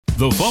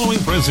The following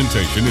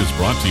presentation is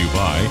brought to you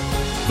by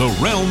The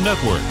Realm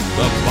Network.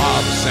 The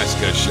Bob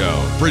Cesca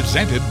Show,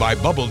 presented by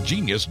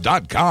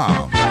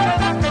BubbleGenius.com.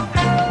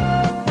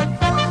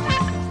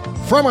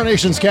 From our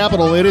nation's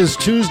capital, it is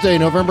Tuesday,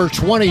 November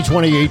 20,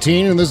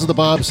 2018, and this is the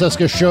Bob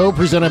Cesca Show,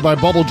 presented by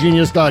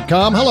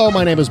BubbleGenius.com. Hello,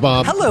 my name is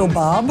Bob. Hello,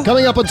 Bob.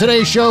 Coming up on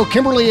today's show,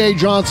 Kimberly A.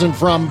 Johnson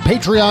from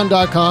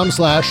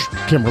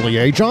Patreon.com/Kimberly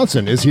A.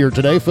 Johnson is here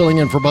today, filling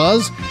in for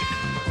Buzz.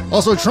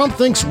 Also, Trump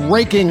thinks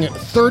raking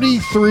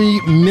 33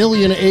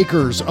 million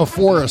acres of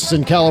forests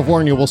in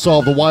California will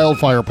solve the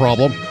wildfire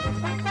problem.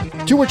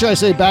 To which I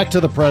say back to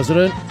the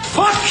president,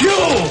 fuck you!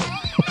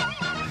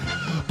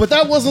 But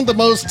that wasn't the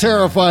most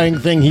terrifying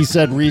thing he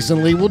said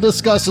recently. We'll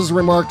discuss his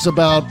remarks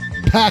about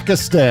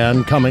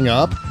Pakistan coming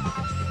up.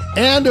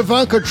 And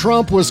Ivanka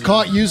Trump was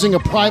caught using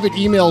a private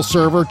email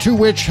server, to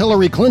which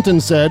Hillary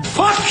Clinton said,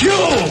 fuck you!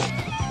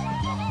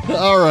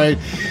 All right.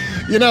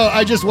 You know,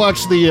 I just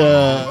watched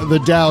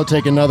the Dow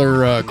take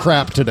another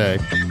crap today.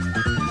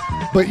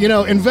 But, you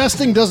know,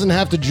 investing doesn't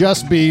have to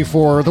just be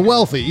for the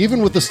wealthy.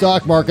 Even with the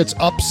stock market's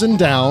ups and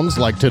downs,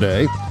 like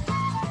today,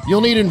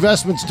 you'll need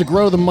investments to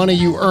grow the money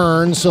you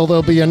earn, so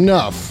there'll be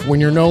enough when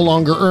you're no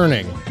longer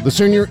earning. The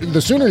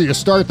sooner you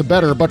start, the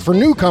better. But for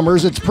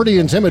newcomers, it's pretty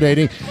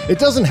intimidating. It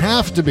doesn't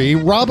have to be.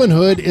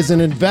 Robinhood is an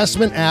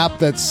investment app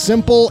that's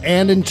simple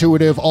and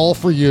intuitive, all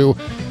for you,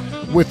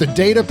 with the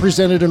data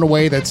presented in a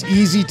way that's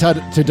easy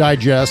to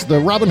digest. The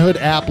Robinhood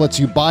app lets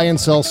you buy and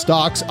sell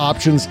stocks,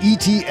 options,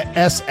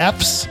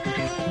 ETSFs,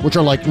 which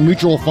are like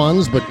mutual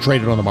funds but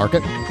traded on the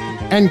market,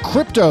 and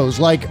cryptos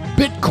like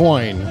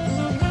Bitcoin.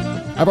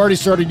 I've already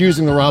started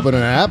using the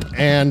Robinhood app,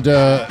 and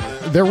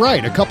they're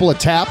right. A couple of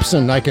taps,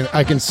 and I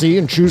can see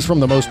and choose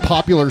from the most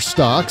popular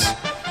stocks.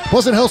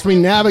 Plus, it helps me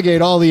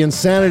navigate all the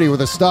insanity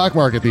with the stock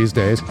market these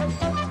days.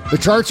 The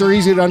charts are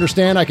easy to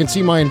understand. I can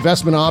see my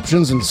investment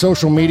options in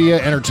social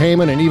media,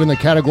 entertainment, and even the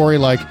category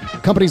like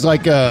companies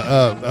like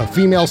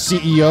female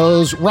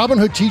CEOs.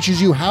 Robinhood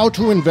teaches you how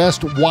to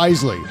invest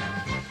wisely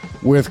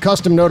with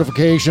custom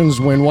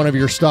notifications when one of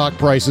your stock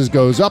prices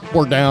goes up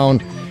or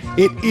down.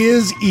 It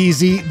is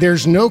easy.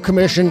 There's no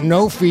commission,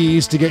 no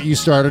fees to get you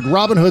started.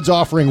 Robinhood's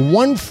offering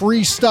one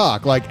free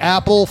stock like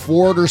Apple,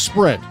 Ford, or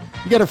Sprint.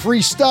 You get a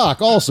free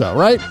stock also,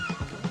 right?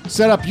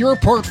 Set up your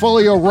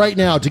portfolio right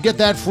now. To get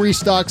that free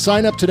stock,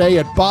 sign up today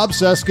at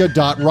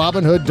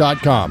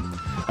bobcesca.robinhood.com.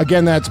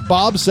 Again, that's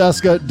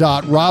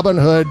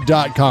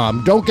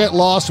bobcesca.robinhood.com. Don't get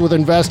lost with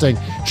investing.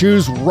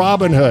 Choose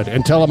Robinhood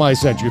and tell them I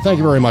sent you. Thank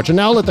you very much. And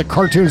now let the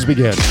cartoons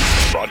begin.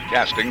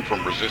 Broadcasting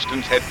from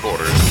Resistance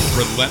headquarters,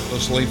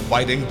 relentlessly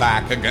fighting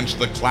back against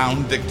the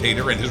clown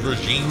dictator and his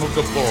regime of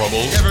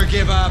deplorables. Never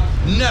give up,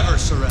 never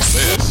surrender.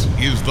 This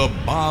is the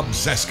Bob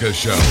Cesca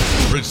Show,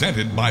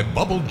 presented by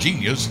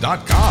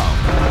BubbleGenius.com.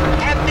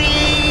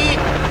 Happy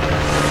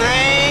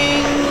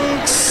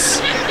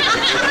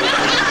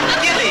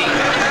Thanksgiving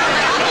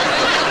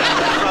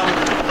from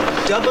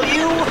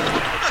WKRP.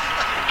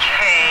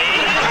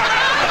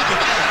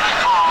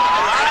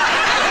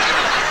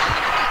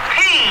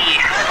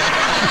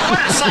 What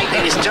a sight,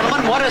 ladies and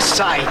gentlemen, what a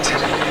sight.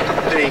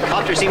 The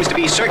copter seems to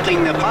be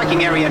circling the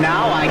parking area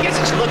now. I guess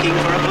it's looking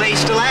for a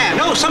place to land.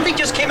 No, something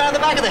just came out of the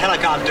back of the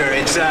helicopter.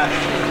 It's a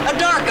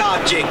dark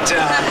object,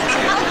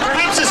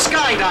 perhaps a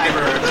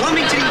skydiver,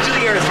 plummeting to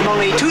the earth from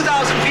only 2,000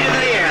 feet into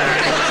the air.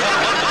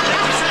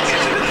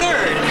 Second to the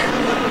third.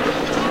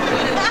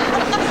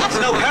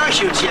 There's no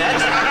parachutes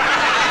yet.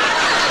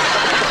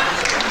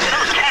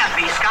 Those can't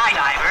be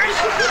skydivers.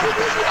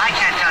 I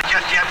can't tell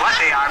just yet what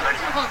they are, but...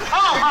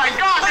 Oh, my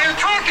God, they're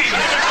turkeys!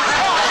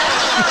 Oh,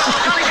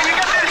 Johnny, can you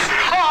get this?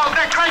 Oh,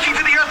 they're crashing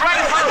to the earth right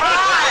in front of our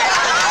eyes!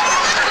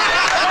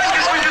 One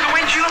just went through the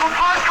windshield of a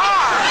parked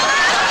car!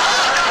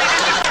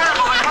 This is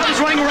terrible. The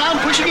cars running around,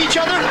 pushing each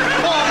other?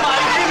 Oh,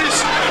 my goodness!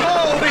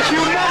 Oh, the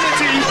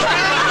humanity! Oh,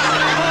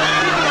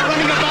 people are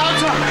running about.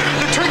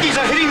 The turkeys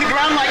are hitting the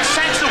ground like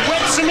sacks of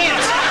wet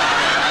cement.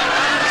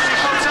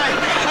 Folks,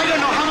 I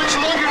don't know how much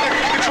longer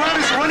the crowd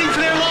is running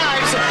for their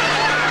lives.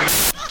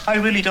 I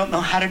really don't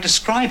know how to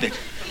describe it.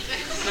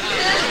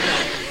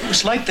 It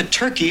was like the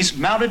turkeys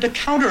mounted a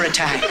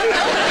counterattack.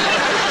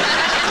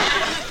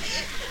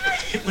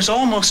 It was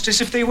almost as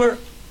if they were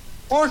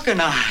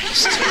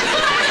organized.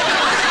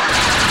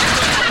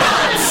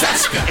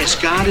 As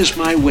God is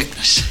my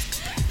witness,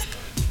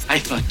 I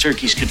thought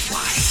turkeys could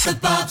fly. The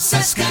Bob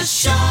Cesca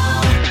Show.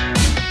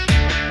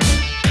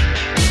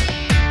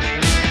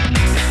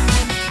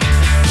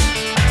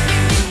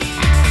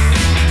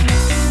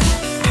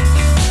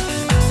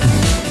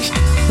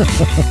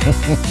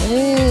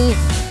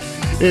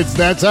 It's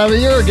that time of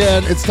year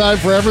again. It's time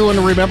for everyone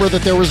to remember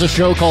that there was a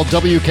show called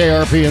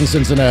WKRP in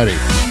Cincinnati.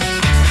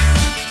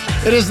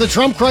 It is the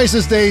Trump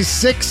Crisis Day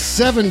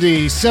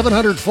 670,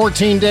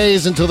 714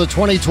 days until the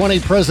 2020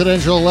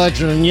 presidential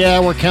election. And yeah,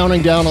 we're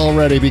counting down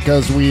already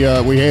because we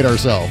hate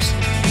ourselves.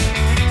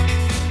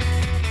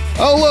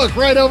 Oh, look,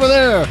 right over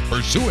there.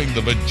 Pursuing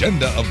the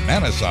agenda of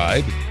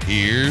manicide,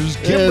 here's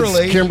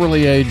Kimberly. It's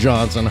Kimberly A.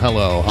 Johnson.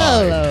 Hello.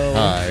 Hi. Hello.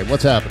 Hi.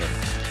 What's happening?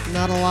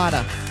 Not a lot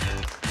of.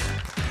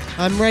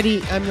 I'm ready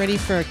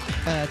for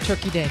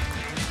Turkey Day.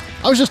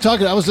 I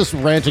was just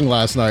ranting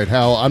last night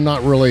how I'm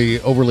not really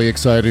overly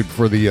excited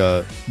for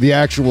the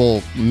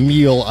actual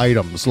meal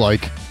items.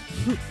 Like,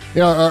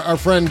 our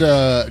friend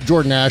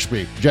Jordan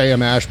Ashby,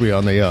 J.M. Ashby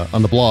on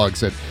the blog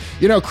said,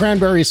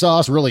 cranberry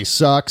sauce really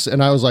sucks.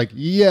 And I was like,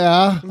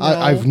 yeah, no.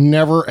 I've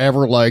never,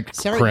 ever liked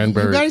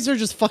cranberry. You guys are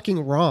just fucking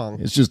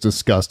wrong. It's just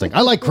disgusting.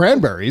 I like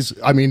cranberries.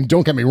 I mean,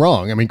 don't get me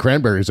wrong. I mean,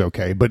 cranberries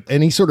okay. But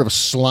any sort of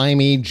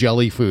slimy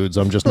jelly foods,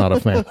 I'm just not a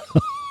fan.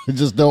 I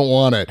just don't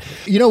want it.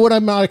 You know what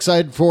I'm not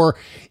excited for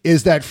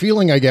is that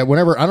feeling I get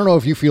whenever, I don't know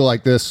if you feel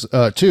like this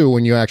too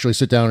when you actually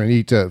sit down and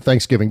eat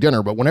Thanksgiving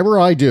dinner, but whenever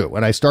I do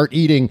and I start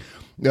eating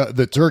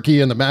the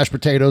turkey and the mashed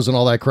potatoes and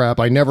all that crap,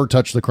 I never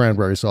touch the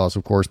cranberry sauce,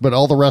 of course, but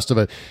all the rest of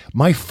it,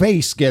 my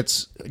face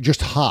gets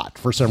just hot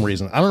for some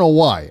reason. I don't know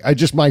why.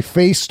 My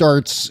face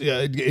starts,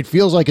 it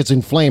feels like it's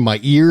inflamed. My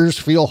ears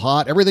feel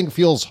hot. Everything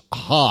feels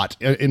hot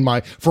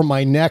from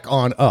my neck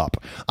on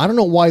up. I don't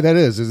know why that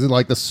is. Is it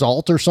like the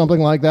salt or something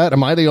like that?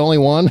 Am I the only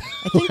one?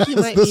 I think you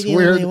might be the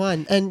only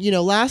one. And,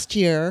 last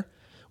year,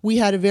 we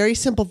had a very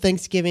simple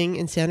Thanksgiving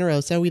in Santa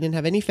Rosa. We didn't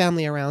have any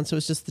family around, so it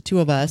was just the two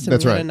of us. And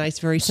That's we right. had a nice,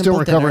 very simple Still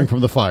recovering dinner.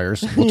 from the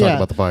fires. We'll talk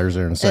about the fires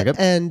there in a second.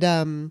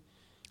 And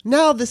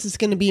now this is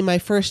going to be my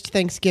first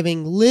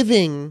Thanksgiving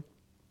living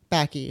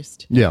back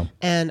east. Yeah.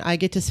 And I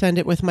get to spend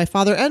it with my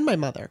father and my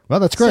mother. Well,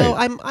 that's great. So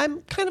I'm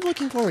kind of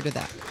looking forward to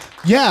that.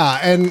 Yeah,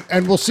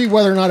 and we'll see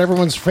whether or not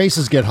everyone's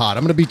faces get hot.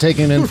 I'm going to be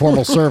taking an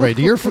informal survey.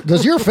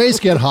 Does your face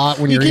get hot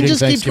when you're eating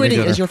Thanksgiving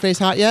dinner? You can just keep tweeting. Is your face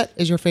hot yet?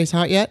 Is your face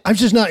hot yet? I'm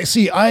just not.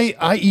 See,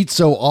 I eat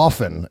so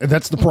often.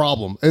 That's the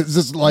problem. It's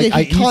just like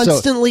he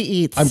constantly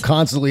eats. I'm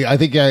constantly. I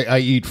think I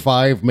eat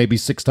 5, maybe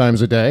 6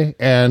 times a day.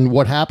 And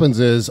what happens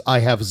is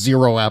I have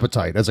zero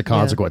appetite as a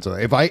consequence of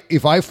that.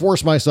 If I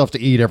force myself to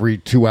eat every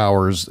 2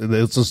 hours,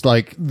 it's just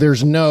like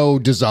there's no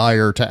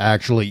desire to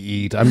actually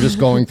eat. I'm just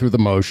going through the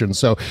motions.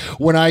 So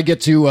when I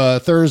get to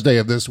Thursday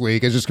of this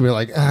week, it's just gonna be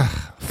like,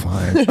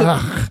 fine,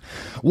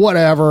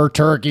 whatever,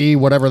 turkey,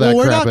 whatever that crap is.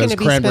 We're not going to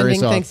be cranberry spending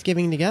sauce.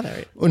 Thanksgiving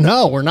together.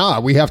 No, we're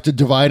not. We have to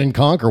divide and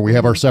conquer. We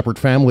have our separate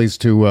families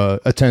to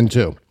attend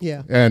to.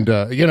 Yeah. And,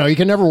 you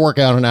can never work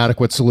out an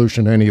adequate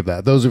solution to any of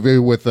that. Those of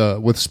you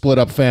with split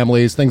up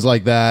families, things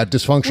like that,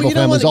 dysfunctional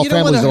families, all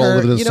families all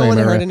live in the same area. You don't want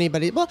to hurt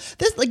anybody. Well,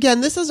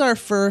 this is our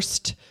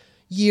first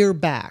year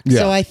back.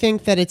 Yeah. So I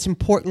think that it's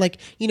important,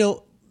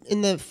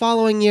 in the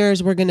following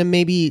years, we're going to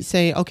maybe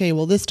say, okay,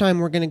 well, this time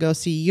we're going to go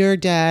see your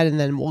dad, and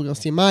then we'll go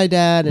see my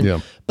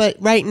dad. But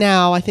right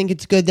now, I think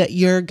it's good that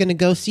you're going to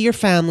go see your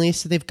family,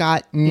 so they've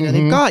got,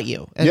 they've got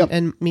you,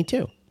 and me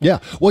too. Yeah.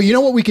 Well, you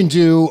know what we can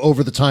do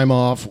over the time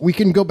off? We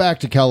can go back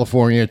to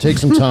California, take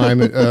some time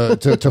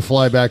to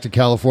fly back to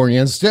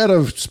California. Instead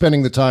of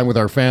spending the time with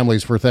our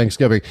families for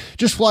Thanksgiving,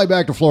 just fly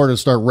back to Florida and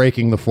start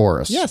raking the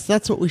forest. Yes,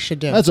 that's what we should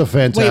do. That's a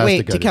fantastic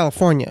idea. To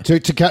California.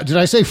 Did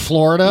I say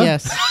Florida?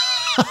 Yes.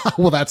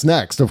 Well, that's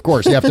next, of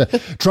course. You have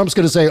to. Trump's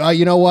going to say,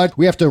 you know what?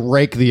 We have to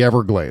rake the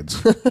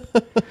Everglades.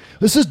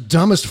 This is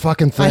dumbest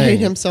fucking thing. I hate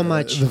him so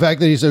much. The fact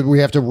that he said we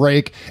have to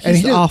rake.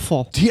 He's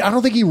awful. I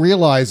don't think he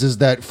realizes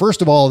that,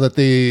 first of all, that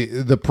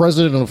the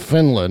president of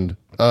Finland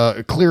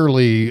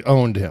clearly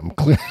owned him,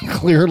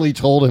 clearly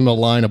told him a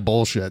line of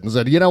bullshit and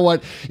said, you know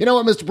what,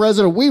 Mr.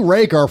 President, we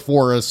rake our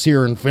forests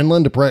here in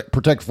Finland to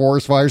protect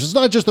forest fires. It's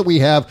not just that we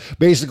have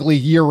basically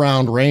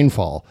year-round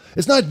rainfall.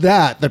 It's not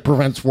that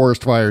prevents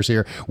forest fires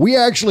here. We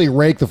actually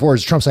rake the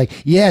forest. Trump's like,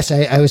 yes,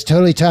 I was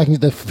totally talking to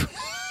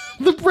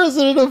the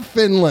president of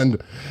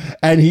Finland.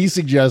 And he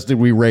suggested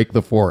we rake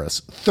the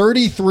forest.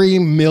 33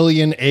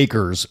 million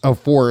acres of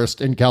forest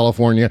in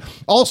California.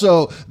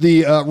 Also,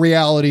 the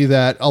reality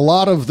that a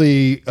lot of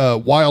the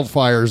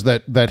wildfires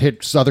that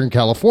hit Southern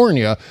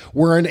California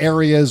were in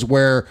areas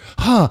where,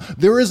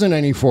 there isn't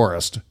any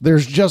forest.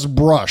 There's just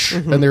brush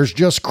and there's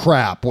just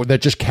crap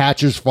that just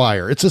catches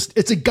fire.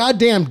 It's a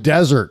goddamn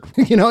desert.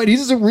 And he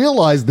doesn't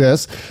realize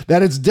that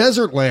it's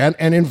desert land.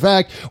 And in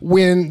fact,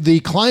 when the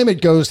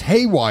climate goes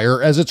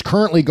haywire, as it's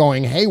currently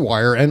going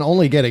haywire and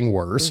only getting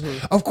worse,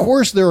 of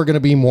course there are going to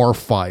be more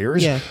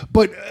fires. Yeah.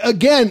 But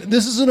again,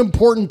 this is an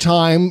important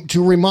time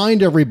to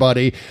remind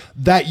everybody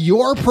that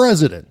your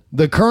president,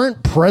 the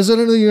current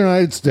president of the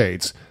United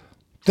States,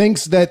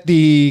 thinks that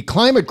the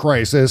climate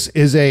crisis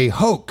is a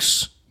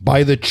hoax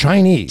by the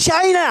Chinese.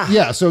 China!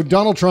 Yeah, so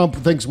Donald Trump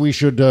thinks we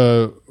should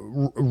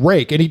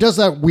rake, and he does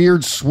that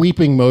weird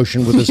sweeping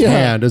motion with his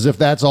hand as if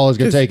that's all he's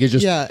going to take. He's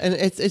just and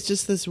it's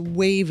just this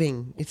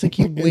waving. It's like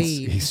he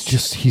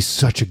waves. He's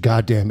such a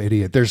goddamn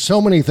idiot. There's so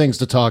many things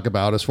to talk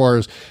about as far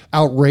as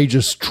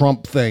outrageous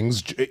Trump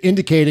things,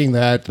 indicating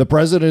that the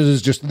president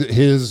is just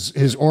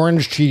his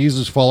orange cheese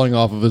is falling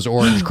off of his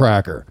orange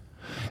cracker.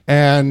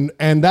 And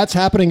that's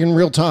happening in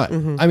real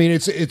time. I mean,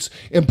 it's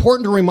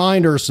important to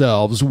remind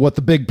ourselves what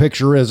the big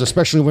picture is,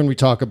 especially when we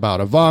talk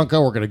about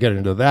Ivanka. We're going to get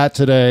into that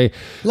today.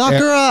 Lock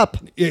her up.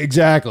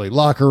 Exactly.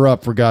 Lock her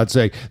up, for God's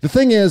sake. The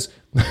thing is,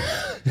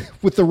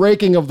 with the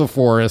raking of the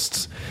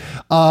forests,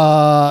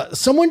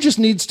 someone just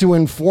needs to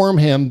inform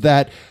him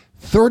that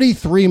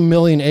 33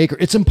 million acres,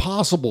 it's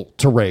impossible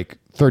to rake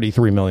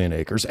 33 million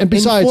acres. And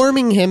besides,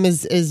 informing him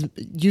is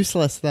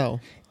useless, though.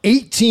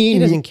 18 He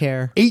doesn't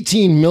care.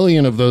 18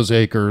 million of those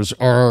acres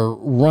are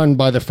run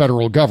by the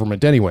federal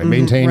government anyway,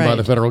 maintained by right.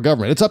 the federal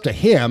government. It's up to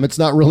him. It's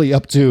not really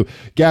up to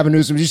Gavin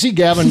Newsom. Did you see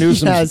Gavin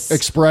Newsom's Yes.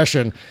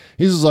 expression?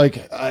 He's just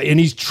like, and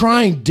he's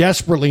trying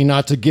desperately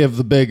not to give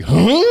the big,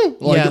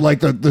 like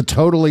the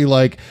totally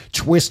like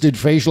twisted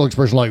facial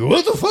expression, like,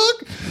 what the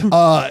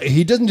fuck?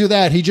 He doesn't do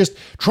that.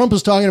 Trump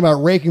is talking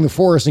about raking the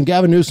forest, and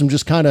Gavin Newsom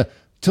just kind of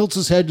tilts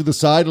his head to the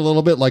side a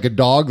little bit like a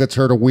dog that's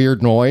heard a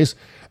weird noise,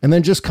 and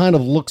then just kind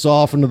of looks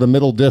off into the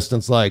middle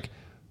distance like,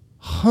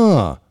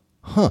 huh.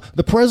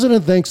 The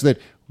president thinks that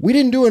we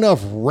didn't do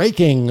enough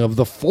raking of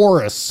the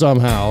forest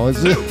somehow.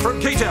 New from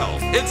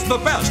KTEL, it's the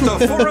best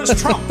of Forrest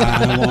Trump.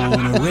 I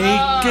wanna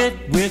rake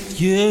it with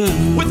you.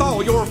 With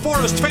all your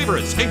Forrest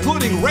favorites,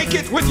 including Rake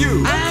It With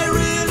You. I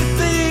really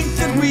think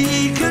that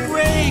we could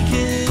rake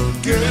it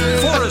good.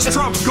 Forrest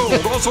Trump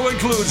Gold also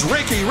includes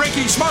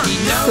Reiki Smart. He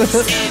knows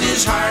in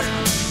his heart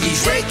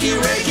he's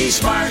Reiki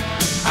smart.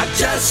 I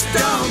just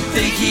don't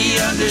think he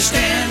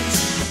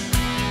understands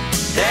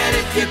that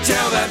if you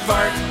tell that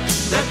fart,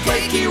 that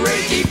flaky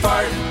Reiki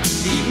fart,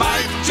 he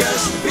might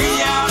just be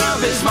out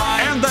of his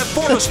mind. And that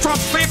Forrest Trump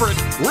favorite,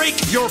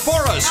 Rake Your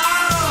Forest.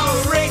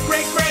 Oh, rake.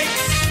 Rake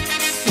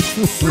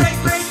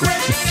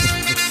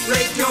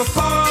your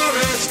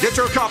forest. Get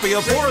your copy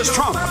of Forrest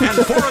Trump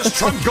and Forrest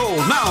Trump Gold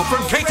now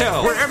from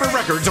KTEL, wherever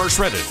records are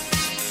shredded.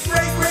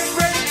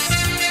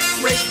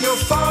 Rake your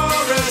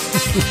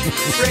forest.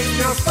 Rake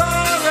your forest.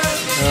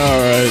 All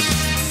right.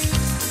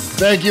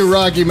 Thank you,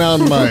 Rocky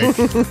Mountain Mike.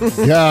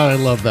 God, I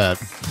love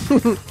that.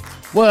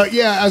 Well,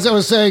 yeah, as I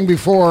was saying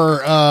before,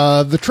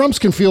 the Trumps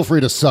can feel free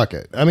to suck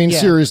it. I mean,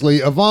 seriously,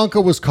 Ivanka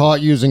was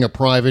caught using a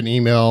private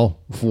email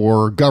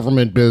for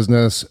government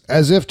business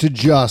as if to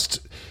just...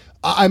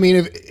 I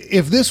mean,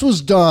 if this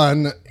was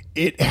done,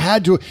 it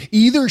had to...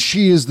 Either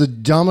she is the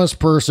dumbest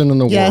person in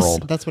the world. Yes,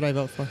 that's what I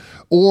vote for.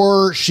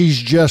 Or she's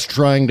just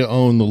trying to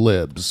own the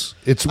libs.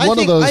 It's one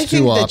of those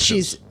two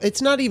options.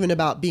 It's not even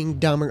about being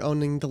dumb or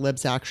owning the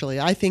libs, actually.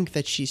 I think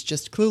that she's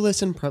just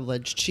clueless and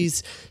privileged.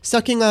 She's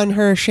sucking on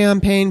her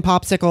champagne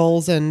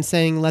popsicles and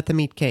saying, let them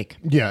eat cake.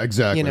 Yeah,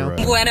 exactly. You know?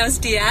 Right. Buenos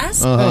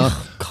dias.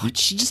 Oh, God,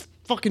 she just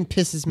fucking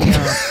pisses me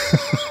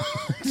off.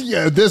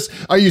 Yeah,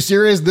 are you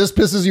serious? This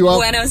pisses you off?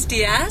 Buenos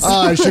dias.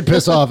 It should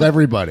piss off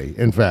everybody,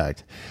 in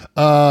fact.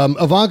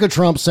 Ivanka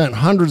Trump sent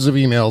hundreds of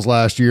emails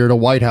last year to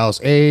White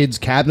House aides,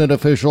 cabinet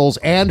officials,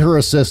 and her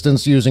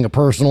assistants using a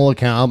personal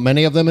account,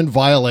 many of them in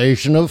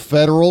violation of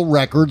federal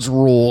records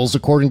rules,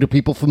 according to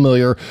people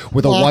familiar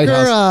with White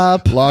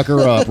House. Lock her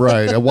up,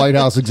 right. A White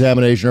House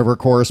examination of her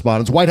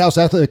correspondence. White House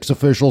ethics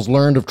officials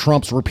learned of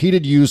Trump's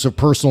repeated use of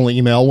personal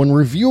email when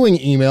reviewing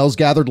emails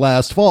gathered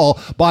last fall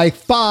by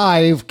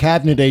 5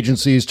 cabinet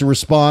agencies to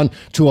respond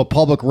to a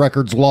public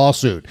records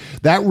lawsuit.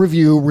 That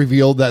review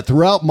revealed that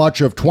throughout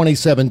much of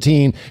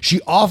 2017,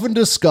 she often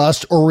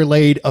discussed or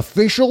relayed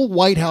official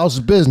White House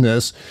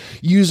business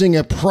using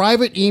a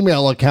private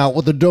email account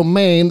with a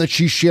domain that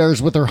she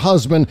shares with her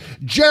husband,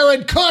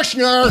 Jared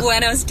Kushner.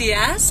 Buenos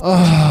dias.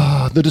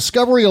 The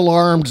discovery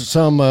alarmed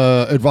some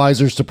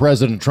advisors to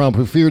President Trump,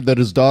 who feared that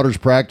his daughter's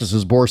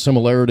practices bore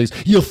similarities,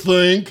 you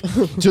think,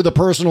 to the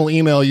personal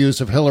email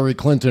use of Hillary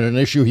Clinton, an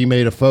issue he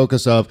made a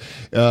focus of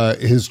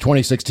his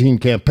 2016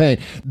 campaign.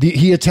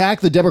 He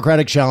attacked the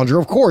Democratic challenger.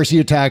 Of course, he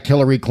attacked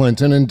Hillary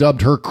Clinton and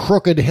dubbed her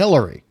Crooked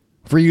Hillary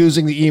for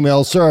using the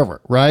email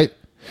server, right?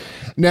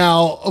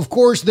 Now, of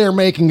course, they're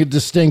making a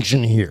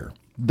distinction here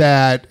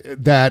that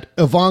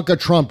Ivanka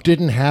Trump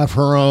didn't have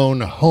her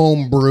own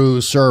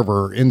homebrew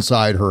server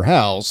inside her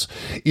house.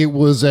 It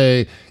was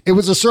a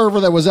server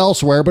that was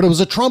elsewhere, but it was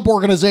a Trump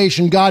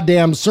Organization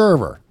goddamn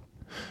server,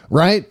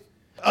 right?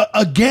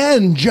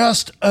 Again,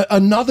 just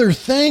another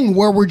thing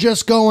where we're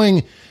just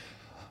going...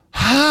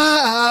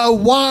 How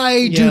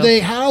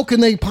can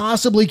they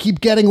possibly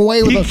keep getting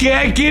away with it? He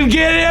can't keep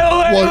getting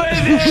away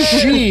with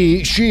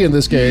it. She in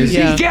this case. He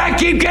can't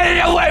keep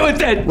getting away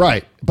with it.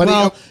 Right.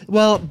 But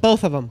well,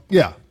 both of them.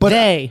 Yeah. But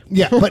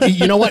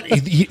you know what?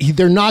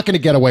 They're not going to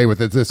get away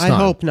with it this time. I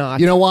hope not.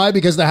 You know why?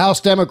 Because the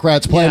House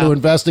Democrats plan to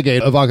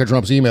investigate Ivanka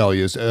Trump's email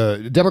use.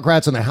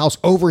 Democrats in the House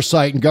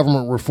Oversight and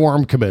Government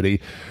Reform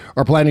Committee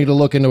are planning to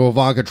look into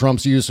Ivanka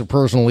Trump's use of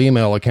personal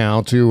email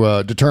account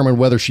to determine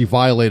whether she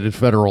violated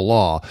federal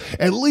law.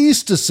 At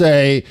least to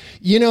say,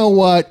 you know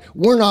what?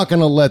 We're not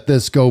going to let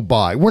this go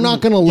by. We're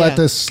not going to let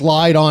this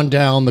slide on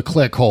down the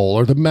click hole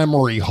or the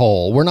memory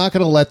hole. We're not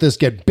going to let this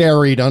get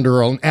buried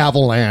under an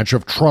avalanche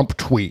of Trump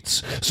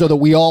tweets so that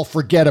we all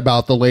forget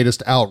about the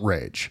latest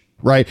outrage.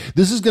 Right?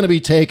 This is going to be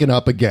taken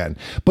up again.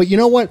 But you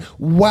know what?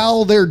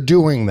 While they're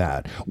doing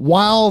that,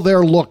 while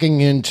they're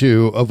looking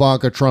into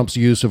Ivanka Trump's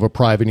use of a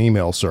private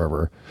email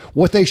server,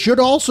 what they should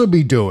also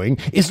be doing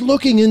is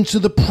looking into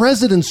the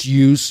president's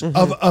use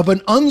of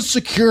an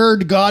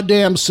unsecured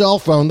goddamn cell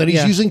phone that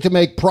he's using to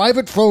make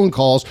private phone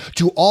calls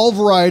to all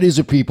varieties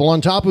of people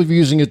on top of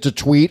using it to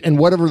tweet and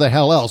whatever the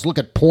hell else. Look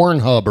at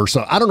Pornhub or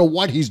something. I don't know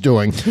what he's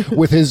doing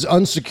with his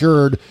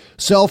unsecured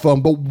cell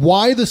phone, but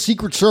why the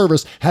Secret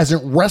Service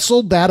hasn't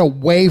wrestled that away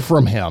away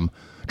from him,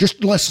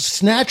 just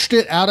snatched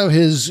it out of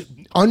his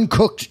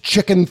uncooked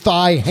chicken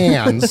thigh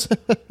hands.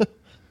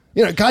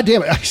 God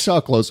damn it. I saw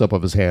a close-up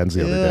of his hands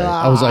the other day.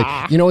 I was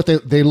like, you know what?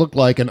 They look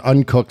like an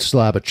uncooked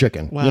slab of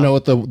chicken. Wow. You know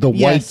what? The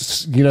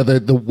Yes.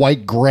 white, the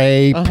white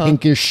gray,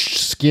 pinkish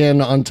skin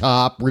on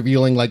top,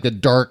 revealing like the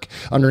dark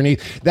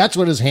underneath. That's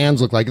what his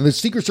hands look like. The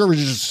Secret Service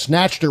just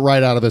snatched it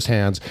right out of his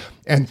hands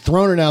and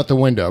thrown it out the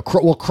window.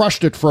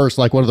 Crushed it first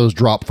like one of those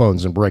drop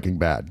phones in Breaking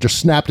Bad. Just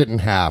snapped it in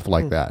half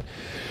like that.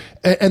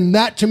 And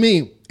that, to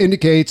me,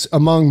 indicates,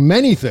 among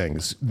many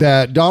things,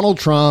 that Donald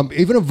Trump,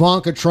 even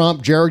Ivanka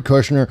Trump, Jared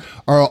Kushner,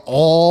 are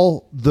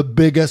all the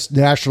biggest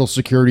national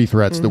security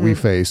threats that we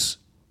face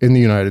in the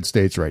United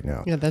States right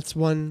now. Yeah, that's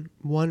one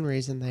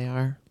reason they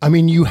are. I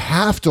mean, you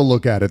have to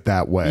look at it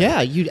that way. Yeah,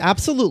 you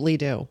absolutely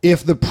do.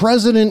 If the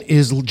president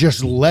is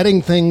just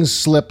letting things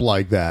slip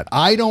like that,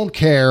 I don't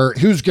care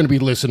who's going to be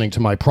listening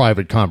to my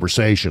private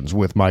conversations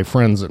with my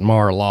friends at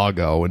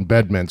Mar-a-Lago and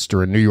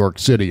Bedminster and New York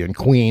City and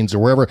Queens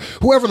or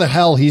whoever the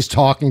hell he's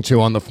talking to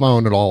on the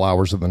phone at all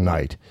hours of the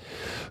night.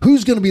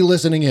 Who's going to be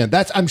listening in?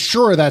 I'm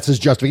sure that's his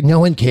justification. No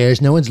one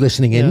cares. No one's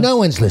listening in. Yeah. No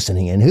one's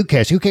listening in. Who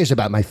cares? Who cares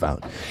about my phone?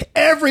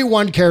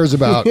 Everyone cares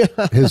about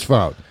his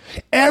phone.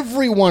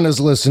 Everyone is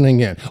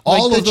listening in.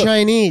 All like of the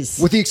Chinese.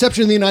 With the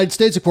exception of the United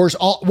States, of course.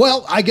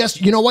 I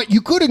guess, you know what?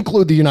 You could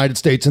include the United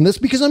States in this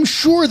because I'm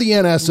sure the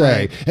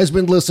NSA has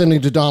been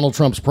listening to Donald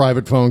Trump's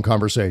private phone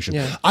conversation.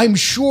 Yeah. I'm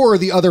sure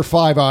the other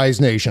Five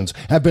Eyes nations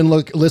have been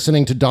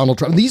listening to Donald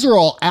Trump. These are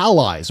all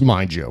allies,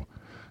 mind you,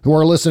 who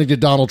are listening to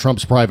Donald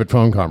Trump's private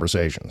phone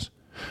conversations.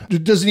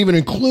 It doesn't even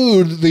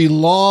include the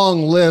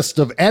long list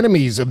of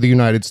enemies of the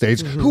United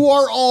States who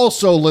are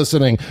also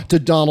listening to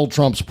Donald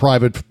Trump's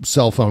private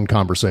cell phone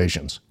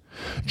conversations.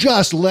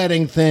 Just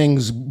letting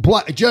things,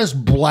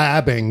 just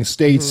blabbing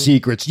state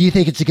secrets. Do you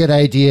think it's a good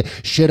idea?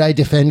 Should I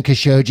defend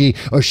Khashoggi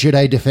or should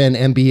I defend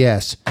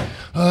MBS?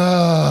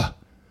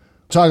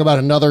 Talk about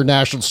another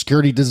national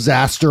security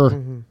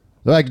disaster.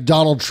 Like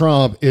Donald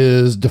Trump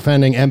is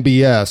defending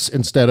MBS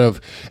instead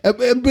of...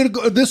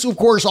 This, of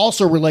course,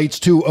 also relates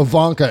to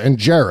Ivanka and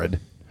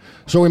Jared.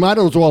 So we might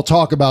as well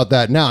talk about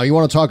that now. You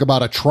want to talk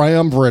about a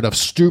triumvirate of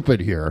stupid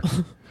here.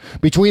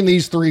 Between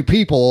these three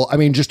people, I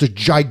mean, just a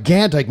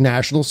gigantic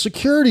national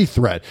security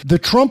threat. The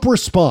Trump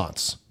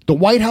response, the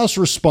White House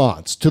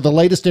response to the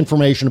latest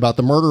information about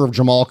the murder of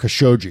Jamal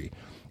Khashoggi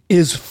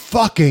is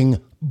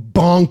fucking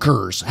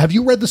bonkers. Have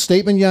you read the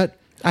statement yet?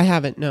 I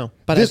haven't, no.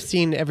 But I've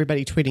seen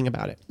everybody tweeting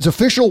about it. It's an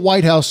official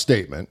White House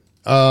statement,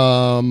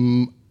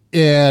 and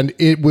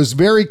it was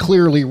very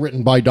clearly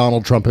written by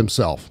Donald Trump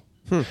himself.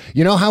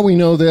 You know how we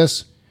know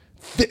this?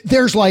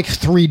 There's like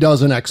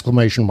 36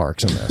 exclamation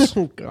marks in this.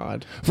 Oh,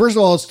 God. First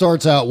of all, it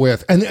starts out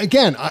with, and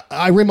again,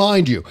 I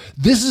remind you,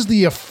 this is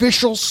the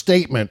official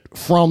statement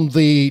from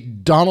the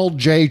Donald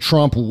J.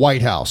 Trump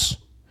White House.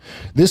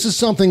 This is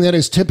something that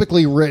is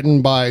typically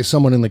written by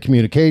someone in the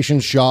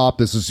communications shop.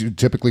 This is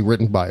typically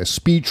written by a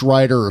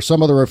speechwriter or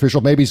some other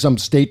official, maybe some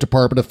State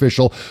Department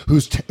official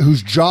whose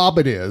job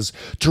it is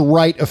to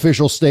write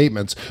official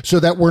statements so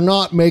that we're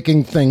not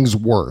making things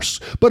worse.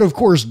 But of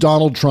course,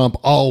 Donald Trump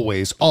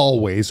always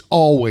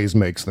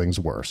makes things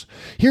worse.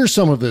 Here's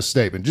some of this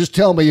statement. Just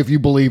tell me if you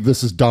believe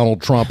this is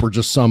Donald Trump or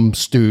just some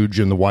stooge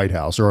in the White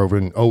House or over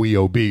in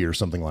OEOB or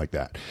something like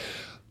that.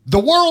 The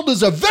world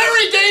is a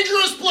very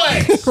dangerous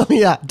place.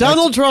 Yeah,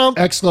 Donald Trump.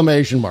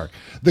 Exclamation mark.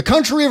 The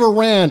country of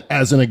Iran,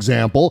 as an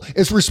example,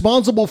 is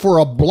responsible for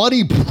a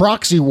bloody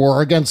proxy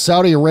war against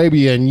Saudi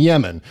Arabia and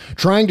Yemen,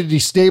 trying to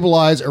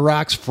destabilize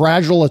Iraq's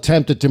fragile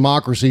attempt at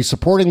democracy,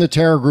 supporting the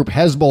terror group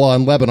Hezbollah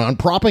in Lebanon,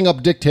 propping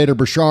up dictator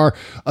Bashar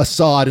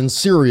Assad in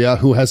Syria,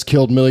 who has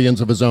killed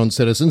millions of his own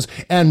citizens,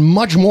 and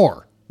much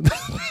more.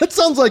 That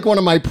sounds like one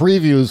of my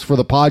previews for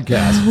the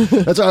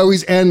podcast. That's why I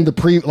always end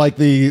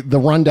the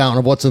rundown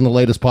of what's in the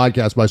latest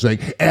podcast by saying,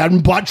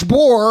 and much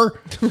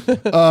more.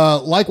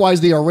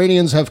 Likewise, the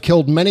Iranians have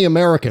killed many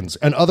Americans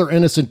and other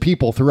innocent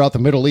people throughout the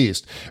Middle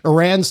East.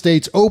 Iran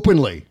states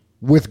openly,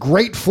 with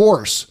great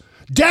force,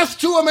 death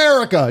to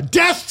America,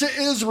 death to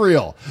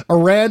Israel.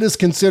 Iran is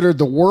considered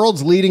the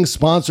world's leading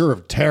sponsor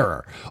of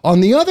terror.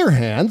 On the other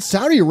hand,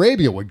 Saudi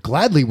Arabia would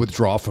gladly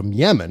withdraw from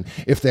Yemen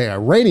if the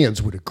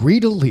Iranians would agree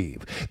to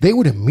leave. They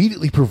would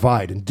immediately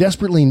provide and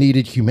desperately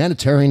needed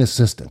humanitarian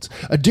assistance.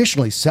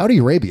 Additionally, Saudi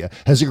Arabia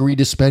has agreed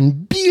to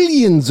spend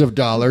billions of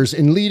dollars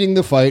in leading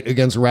the fight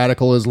against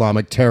radical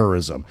Islamic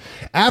terrorism.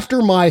 After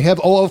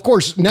of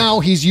course, now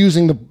he's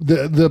using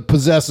the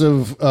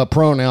possessive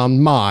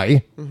pronoun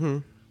my. Mm-hmm.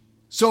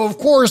 So, of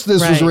course,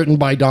 this was written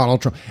by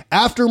Donald Trump.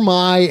 After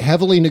my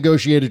heavily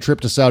negotiated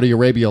trip to Saudi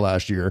Arabia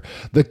last year,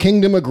 the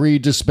kingdom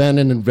agreed to spend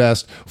and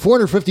invest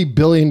 $450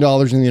 billion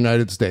in the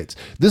United States.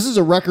 This is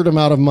a record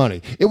amount of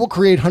money. It will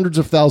create hundreds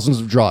of thousands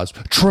of jobs.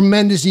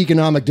 Tremendous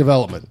economic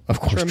development.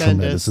 Of course,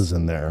 tremendous is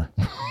in there.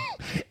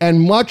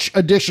 And much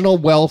additional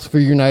wealth for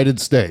the United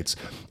States.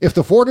 If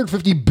the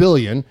 $450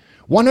 billion,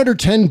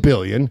 $110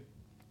 billion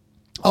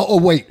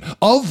Wait.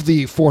 Of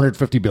the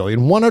 $450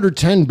 billion,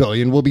 $110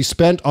 billion will be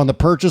spent on the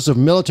purchase of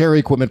military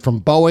equipment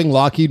from Boeing,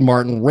 Lockheed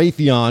Martin,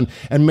 Raytheon,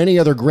 and many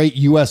other great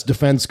U.S.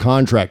 defense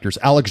contractors.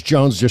 Alex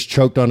Jones just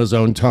choked on his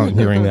own tongue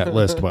hearing that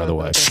list, by the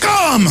way.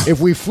 Scum! If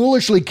we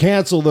foolishly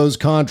cancel those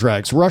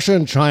contracts, Russia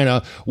and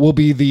China will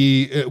be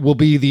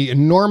the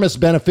enormous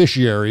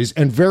beneficiaries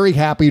and very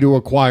happy to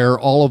acquire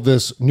all of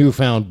this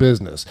newfound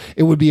business.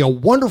 It would be a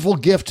wonderful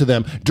gift to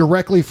them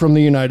directly from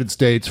the United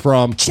States,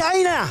 from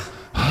China.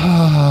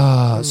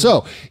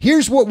 So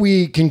here's what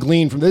we can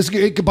glean from this.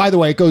 By the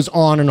way, it goes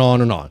on and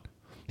on and on.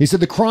 He said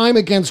the crime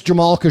against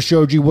Jamal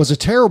Khashoggi was a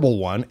terrible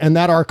one and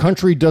that our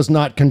country does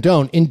not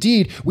condone.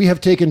 Indeed, we have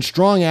taken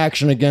strong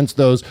action against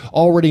those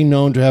already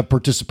known to have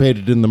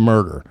participated in the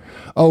murder.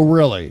 Oh,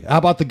 really? How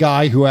about the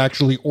guy who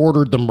actually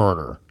ordered the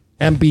murder?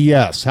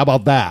 MBS. How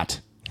about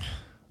that?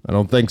 I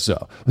don't think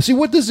so. See,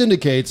 what this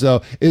indicates,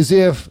 though, is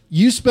if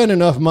you spend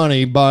enough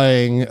money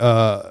buying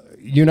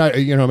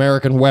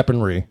American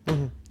weaponry,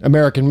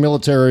 American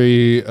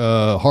military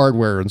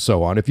hardware, and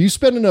so on, if you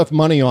spend enough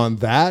money on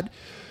that,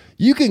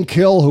 you can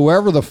kill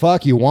whoever the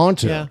fuck you want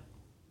to. Yeah.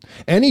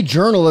 Any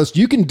journalist,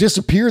 you can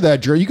disappear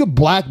that journalist. You could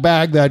black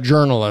bag that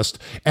journalist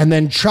and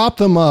then chop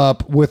them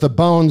up with a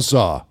bone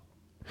saw.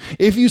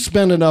 If you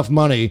spend enough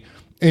money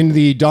in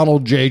the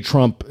Donald J.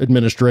 Trump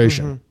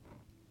administration.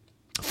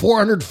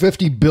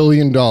 $450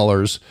 billion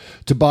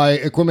to buy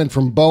equipment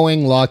from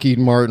Boeing, Lockheed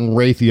Martin,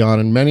 Raytheon,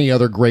 and many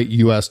other great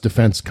U.S.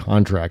 defense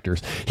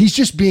contractors. He's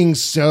just being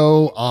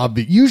so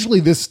obvious.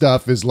 Usually this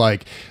stuff is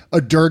like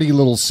a dirty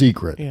little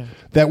secret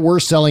that we're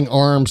selling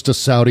arms to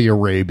Saudi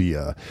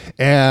Arabia.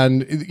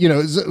 And,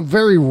 it's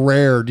very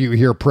rare do you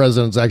hear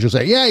presidents actually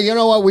say, yeah, you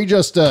know what, we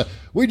just sold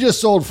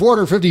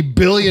 $450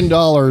 billion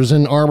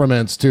in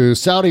armaments to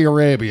Saudi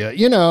Arabia,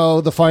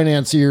 the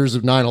financiers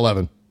of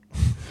 9/11.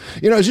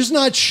 It's just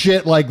not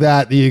shit like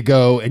that you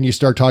go and you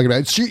start talking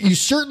about it. You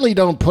certainly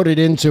don't put it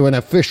into an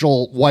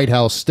official White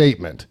House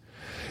statement.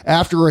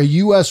 After a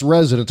U.S.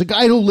 resident, a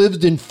guy who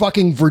lived in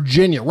fucking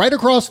Virginia, right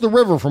across the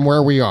river from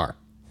where we are,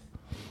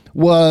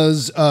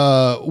 was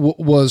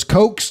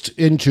coaxed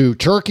into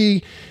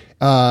Turkey,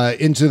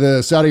 into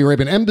the Saudi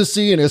Arabian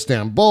embassy in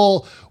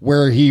Istanbul,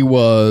 where he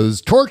was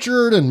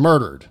tortured and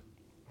murdered.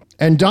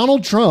 And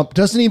Donald Trump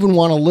doesn't even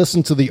want to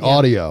listen to the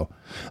audio.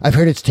 I've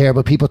heard it's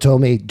terrible. People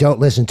told me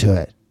don't listen to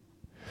it.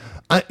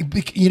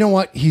 You know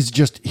what? He's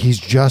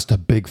just a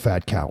big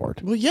fat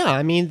coward. Well, yeah.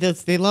 I mean,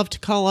 they love to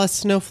call us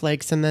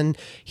snowflakes, and then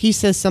he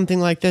says something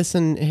like this,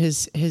 and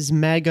his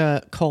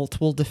MAGA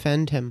cult will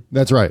defend him.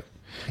 That's right.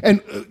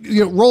 And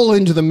roll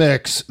into the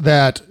mix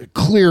that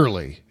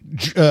clearly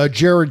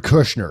Jared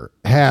Kushner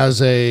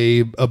has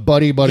a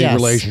buddy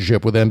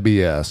relationship with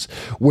MBS,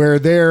 where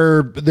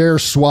they're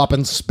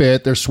swapping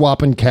spit, they're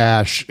swapping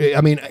cash.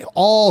 I mean,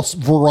 all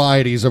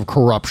varieties of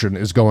corruption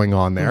is going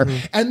on there,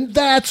 and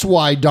that's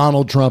why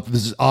Donald Trump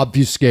is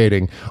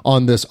obfuscating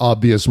on this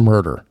obvious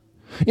murder.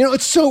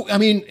 It's so. I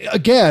mean,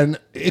 again,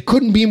 it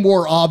couldn't be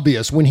more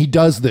obvious when he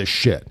does this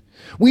shit.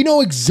 We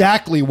know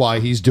exactly why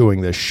he's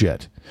doing this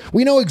shit.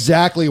 We know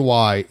exactly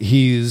why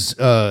he's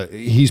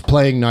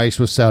playing nice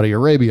with Saudi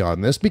Arabia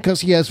on this,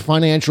 because he has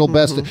financial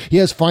he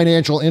has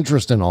financial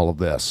interest in all of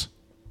this.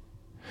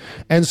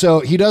 And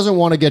so he doesn't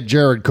want to get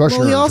Jared Kushner in trouble.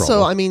 Well,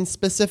 he also,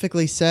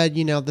 specifically said,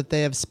 that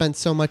they have spent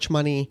so much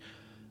money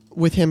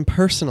with him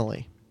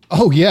personally.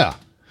 Oh, yeah.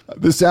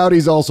 The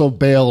Saudis also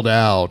bailed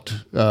out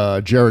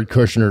Jared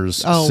Kushner's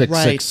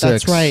 666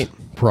 that's right.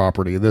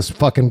 property. This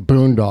fucking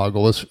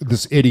boondoggle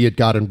this idiot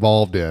got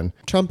involved in.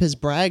 Trump has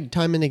bragged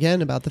time and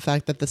again about the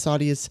fact that the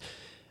Saudis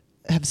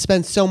have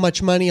spent so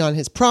much money on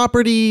his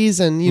properties,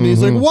 and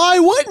he's like, why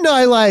wouldn't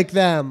I like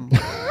them?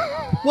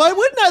 Why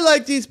wouldn't I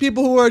like these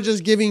people who are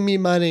just giving me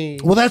mony?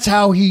 Well, that's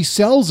how he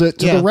sells it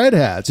to the red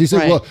hats. He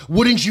said, well,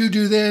 wouldn't you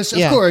do this?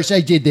 Of course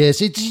I did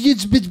this.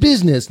 It's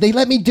business. They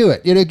let me do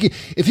it.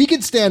 If he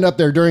could stand up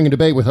there during a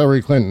debate with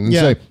Hillary Clinton and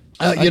say,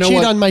 I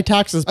cheat on my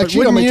taxes, but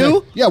wouldn't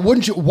you? Yeah,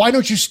 wouldn't you? Why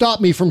don't you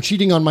stop me from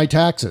cheating on my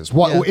taxes?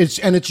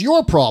 It's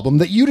your problem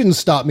that you didn't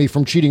stop me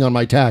from cheating on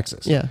my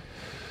taxes. Yeah.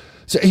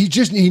 So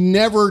he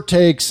never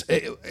takes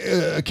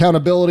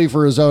accountability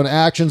for his own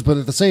actions, but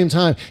at the same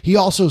time, he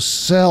also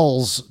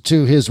sells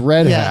to his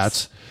red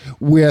hats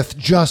with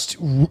just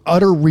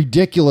utter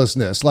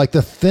ridiculousness, like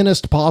the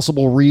thinnest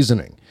possible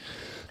reasoning.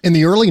 In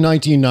the early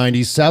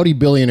 1990s, Saudi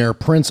billionaire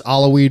Prince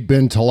Alawid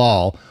bin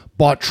Talal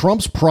bought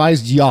Trump's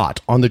prized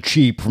yacht on the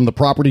cheap from the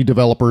property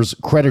developer's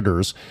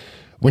creditors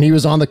when he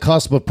was on the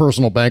cusp of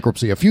personal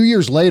bankruptcy. A few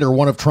years later,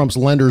 one of Trump's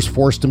lenders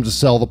forced him to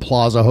sell the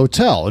Plaza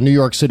Hotel, a New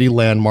York City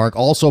landmark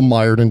also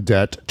mired in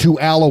debt, to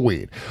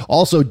Alawid.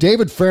 Also,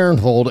 David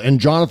Fahrenthold and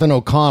Jonathan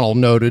O'Connell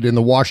noted in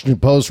the Washington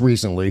Post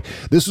recently,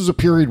 this was a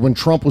period when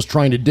Trump was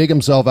trying to dig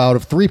himself out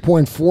of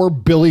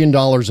 $3.4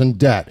 billion in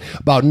debt,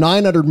 about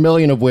 $900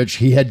 million of which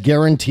he had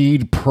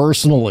guaranteed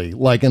personally,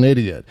 like an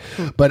idiot.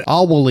 But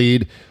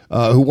Alawid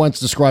who once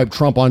described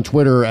Trump on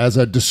Twitter as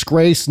a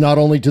disgrace not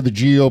only to the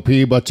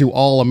GOP but to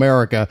all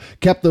America,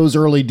 kept those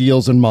early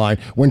deals in mind.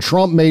 When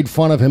Trump made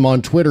fun of him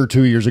on Twitter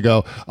 2 years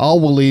ago,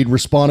 Al-Walid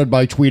responded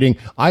by tweeting,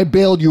 "I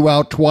bailed you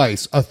out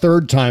twice, a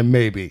third time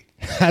maybe."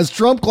 As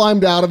Trump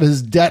climbed out of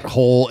his debt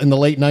hole in the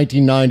late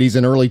 1990s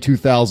and early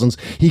 2000s,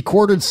 he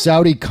courted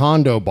Saudi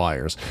condo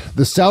buyers.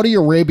 The Saudi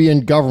Arabian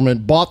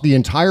government bought the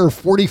entire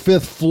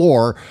 45th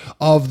floor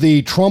of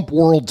the Trump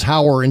World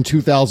Tower in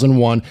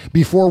 2001.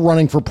 Before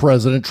running for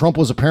president, Trump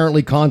was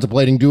apparently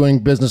contemplating doing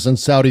business in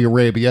Saudi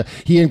Arabia.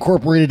 He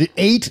incorporated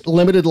 8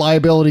 limited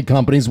liability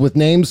companies with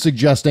names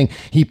suggesting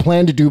he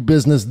planned to do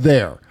business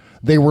there.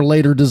 They were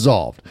later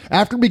dissolved.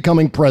 After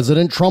becoming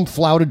president, Trump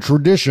flouted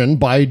tradition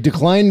by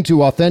declining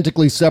to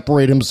authentically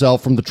separate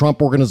himself from the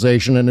Trump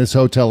Organization and his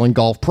hotel and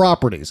golf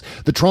properties.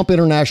 The Trump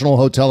International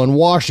Hotel in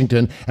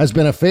Washington has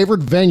been a favorite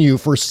venue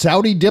for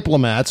Saudi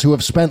diplomats who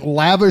have spent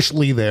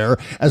lavishly there,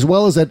 as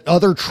well as at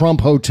other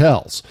Trump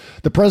hotels.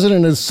 The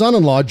president and his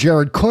son-in-law,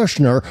 Jared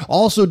Kushner,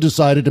 also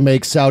decided to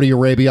make Saudi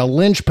Arabia a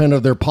linchpin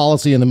of their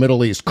policy in the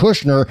Middle East.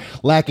 Kushner,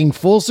 lacking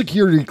full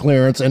security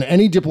clearance and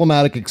any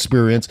diplomatic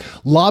experience,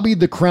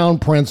 lobbied the Crown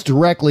Prince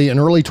directly in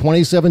early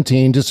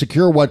 2017 to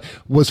secure what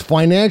was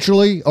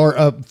fancifully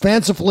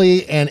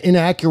and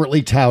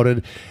inaccurately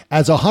touted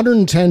as a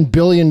 $110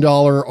 billion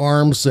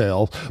arms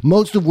sale,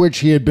 most of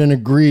which had been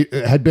agreed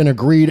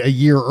a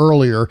year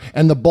earlier,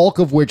 and the bulk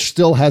of which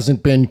still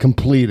hasn't been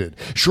completed.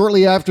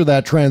 Shortly after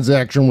that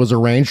transaction was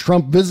arranged,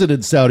 Trump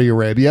visited Saudi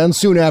Arabia, and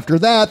soon after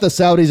that, the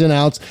Saudis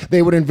announced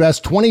they would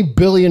invest $20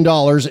 billion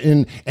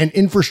in an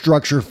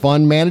infrastructure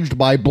fund managed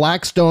by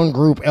Blackstone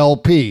Group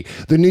LP.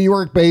 The New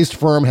York-based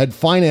firm had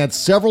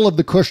financed several of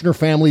the Kushner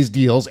family's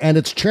deals, and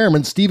its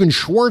chairman, Steven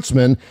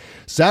Schwartzman,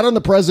 sat on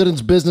the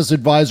president's Business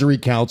Advisory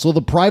Council.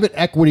 The private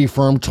equity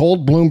firm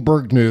told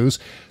Bloomberg News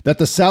that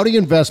the Saudi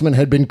investment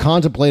had been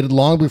contemplated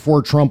long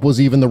before Trump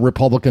was even the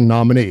Republican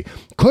nominee.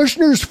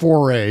 Kushner's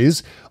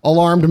forays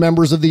alarmed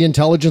members of the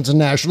intelligence and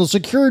national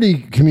security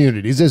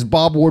communities, as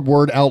Bob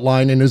Woodward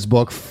outlined in his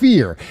book,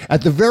 Fear.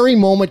 At the very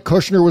moment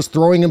Kushner was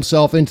throwing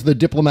himself into the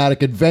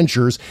diplomatic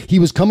adventures, he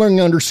was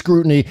coming under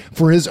scrutiny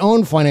for his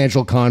own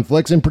financial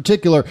conflicts, in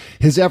particular,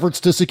 his efforts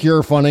to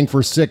secure funding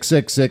for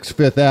 666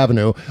 Fifth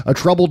Avenue, a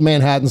troubled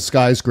Manhattan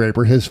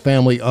skyscraper his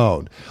family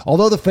owned.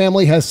 Although the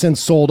family has since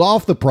sold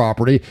off the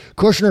property,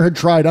 Kushner had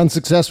tried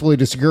unsuccessfully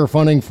to secure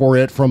funding for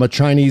it from a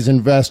Chinese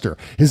investor.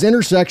 His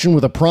intersection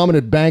with a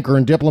prominent banker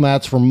and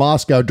diplomats from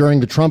Moscow during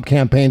the Trump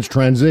campaign's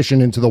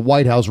transition into the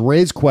White House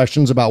raised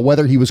questions about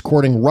whether he was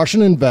courting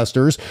Russian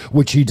investors,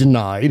 which he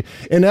denied.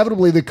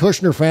 Inevitably, the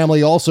Kushner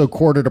family also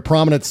courted a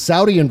prominent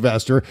Saudi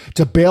investor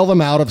to bail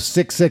them out of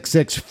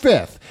 666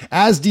 Fifth,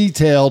 as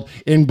detailed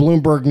in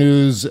Bloomberg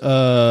News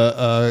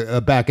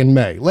back in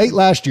May. Late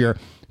last year,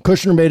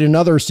 Kushner made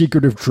another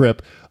secretive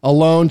trip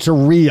alone to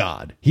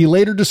Riyadh. He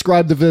later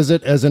described the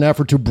visit as an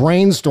effort to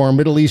brainstorm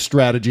Middle East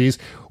strategies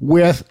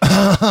with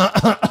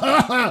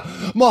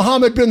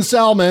Mohammed bin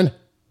Salman.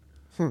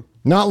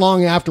 Not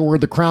long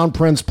afterward, the Crown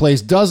Prince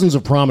placed dozens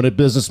of prominent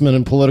businessmen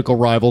and political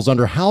rivals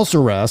under house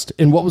arrest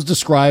in what was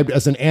described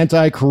as an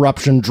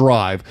anti-corruption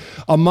drive.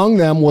 Among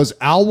them was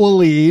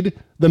Al-Walid,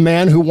 the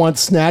man who once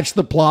snatched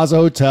the Plaza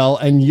Hotel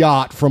and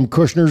yacht from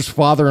Kushner's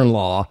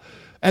father-in-law,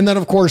 and then,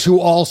 of course,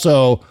 who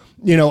also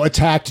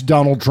attacked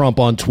Donald Trump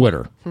on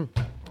Twitter.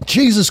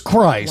 Jesus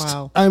Christ.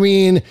 Wow. I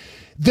mean,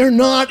 they're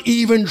not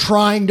even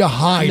trying to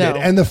hide it.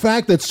 And the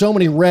fact that so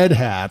many red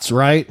hats,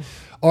 right,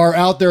 are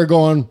out there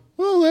going,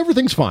 well,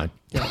 everything's fine.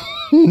 Yeah.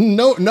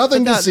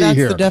 Nothing to see here.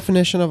 That's the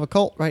definition of a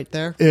cult right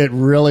there. It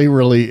really,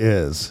 really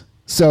is.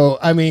 So,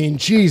 I mean,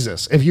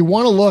 Jesus, if you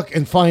want to look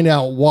and find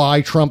out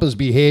why Trump is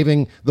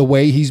behaving the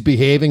way he's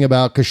behaving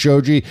about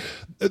Khashoggi,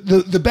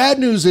 the bad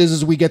news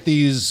is we get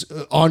these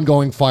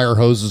ongoing fire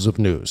hoses of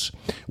news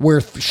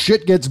where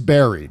shit gets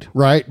buried,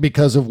 right?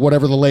 Because of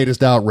whatever the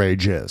latest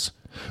outrage is.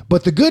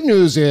 But the good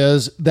news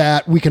is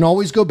that we can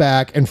always go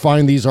back and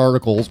find these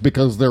articles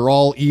because they're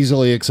all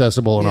easily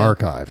accessible and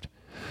archived.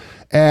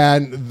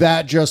 And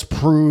that just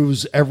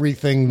proves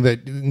everything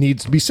that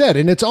needs to be said.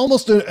 And it's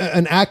almost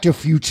an act of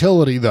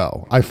futility,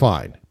 though, I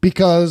find,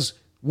 because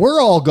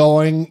we're all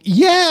going,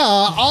 yeah,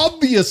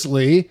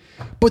 obviously,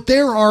 but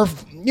there are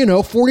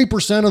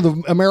 40% of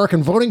the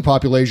American voting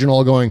population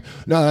all going,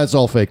 no, that's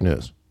all fake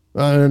news.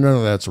 None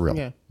of that's real.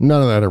 Yeah.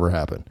 None of that ever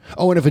happened.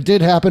 Oh, and if it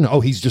did happen,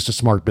 he's just a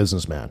smart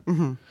businessman.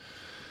 Mm-hmm.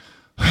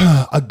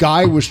 A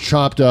guy was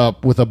chopped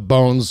up with a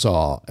bone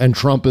saw, and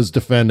Trump is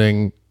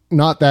defending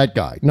not that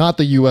guy, not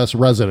the U.S.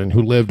 resident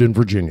who lived in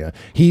Virginia.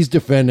 He's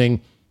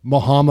defending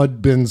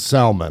Mohammed bin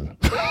Salman,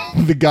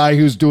 the guy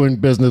who's doing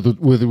business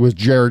with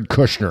Jared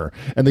Kushner,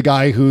 and the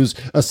guy who's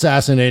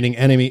assassinating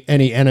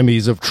any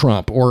enemies of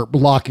Trump or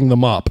locking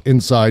them up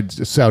inside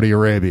Saudi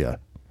Arabia.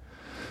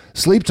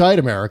 Sleep tight,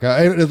 America.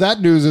 If that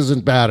news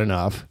isn't bad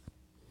enough,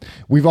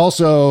 we've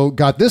also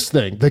got this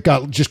thing that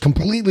got just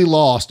completely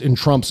lost in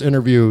Trump's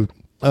interview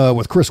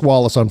with Chris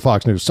Wallace on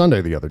Fox News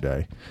Sunday the other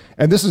day.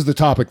 And this is the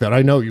topic that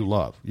I know you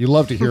love. You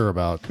love to hear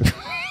about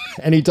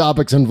any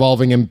topics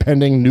involving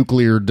impending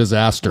nuclear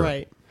disaster.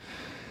 Right.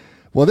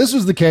 Well, this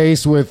was the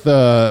case with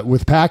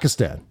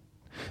Pakistan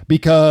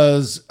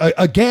because,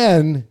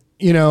 again,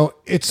 you know,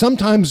 it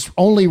sometimes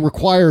only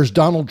requires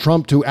Donald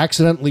Trump to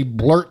accidentally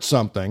blurt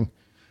something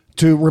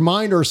to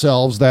remind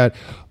ourselves that,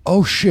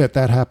 oh, shit,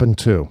 that happened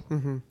too.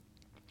 Mm-hmm.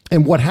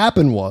 And what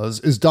happened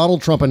is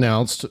Donald Trump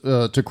announced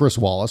to Chris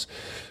Wallace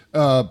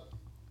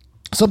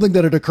something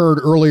that had occurred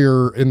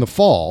earlier in the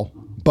fall,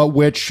 but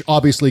which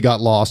obviously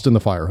got lost in the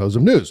fire hose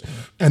of news.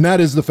 And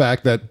that is the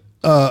fact that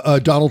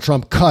Donald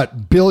Trump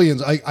cut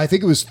billions. I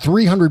think it was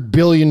 $300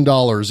 billion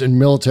in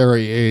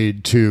military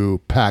aid to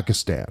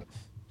Pakistan.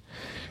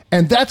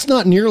 And that's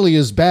not nearly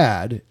as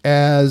bad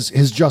as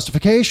his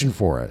justification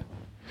for it,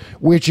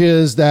 which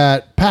is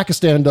that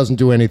Pakistan doesn't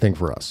do anything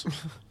for us.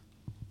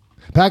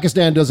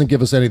 Pakistan doesn't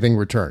give us anything in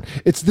return.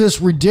 It's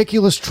this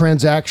ridiculous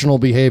transactional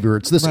behavior.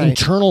 It's this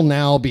internal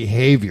now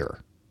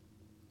behavior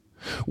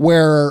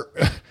where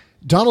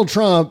Donald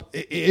Trump,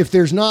 if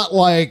there's not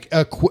like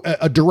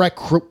a direct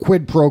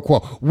quid pro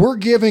quo, we're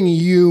giving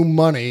you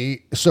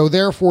money, so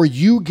therefore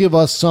you give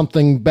us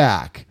something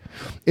back.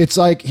 It's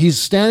like he's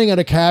standing at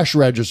a cash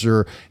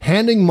register,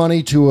 handing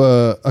money to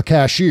a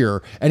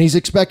cashier, and he's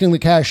expecting the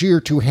cashier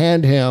to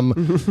hand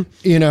him,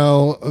 you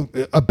know,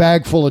 a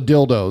bag full of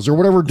dildos or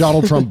whatever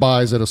Donald Trump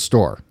buys at a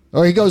store.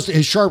 Or he goes to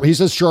he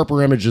says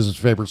Sharper Image is his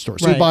favorite store.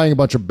 So he's buying a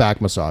bunch of back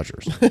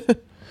massagers.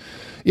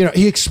 You know,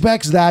 he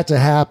expects that to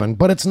happen,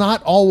 but it's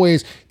not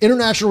always.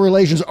 International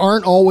relations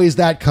aren't always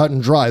that cut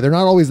and dry. They're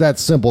not always that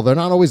simple. They're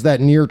not always that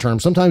near term.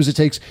 Sometimes it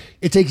takes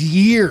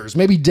years,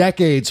 maybe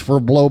decades for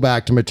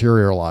blowback to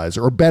materialize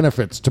or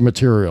benefits to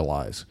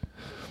materialize.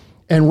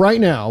 And right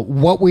now,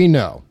 what we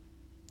know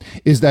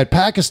is that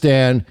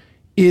Pakistan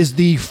is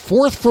the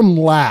fourth from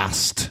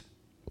last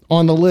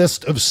on the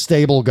list of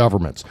stable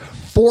governments.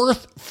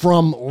 Fourth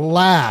from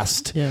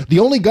last. Yeah. The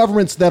only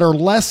governments that are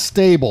less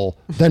stable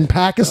than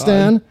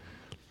Pakistan.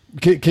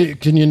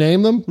 Can you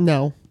name them?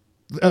 No.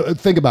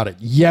 Think about it.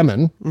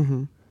 Yemen,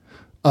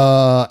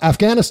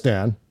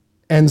 Afghanistan,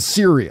 and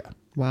Syria.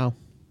 Wow.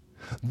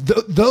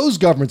 Those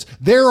governments,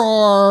 there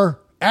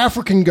are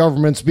African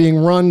governments being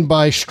run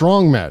by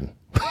strongmen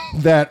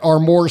that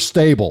are more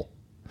stable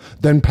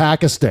than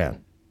Pakistan.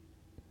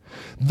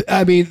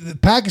 I mean,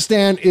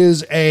 Pakistan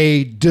is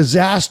a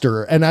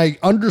disaster, and I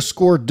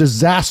underscore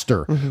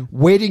disaster,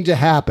 waiting to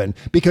happen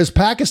because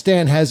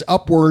Pakistan has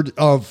upward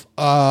of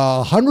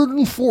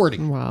 140.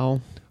 Wow.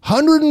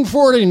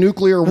 140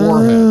 nuclear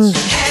warheads.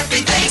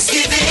 Happy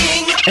Thanksgiving!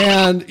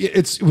 And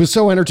it was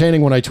so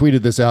entertaining when I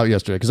tweeted this out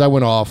yesterday because I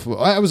went off.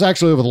 I was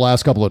actually over the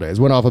last couple of days,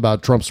 went off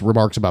about Trump's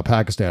remarks about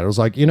Pakistan. I was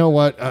like, you know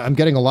what? I'm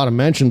getting a lot of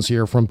mentions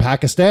here from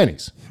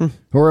Pakistanis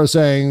who are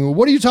saying,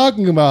 what are you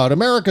talking about?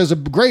 America's a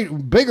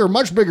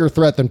much bigger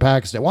threat than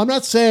Pakistan. Well, I'm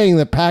not saying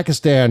that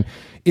Pakistan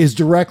is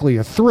directly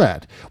a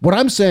threat. What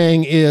I'm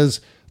saying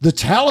is the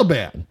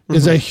Taliban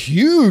is a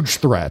huge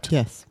threat.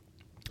 Yes.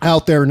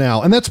 Out there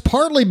now. And that's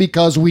partly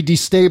because we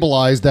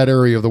destabilized that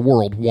area of the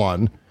world,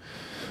 one.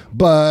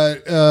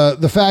 But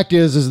the fact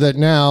is that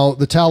now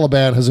the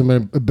Taliban has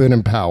been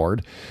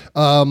empowered.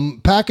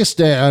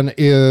 Pakistan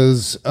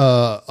is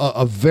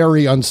a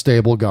very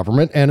unstable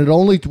government, and it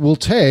only will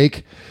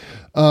take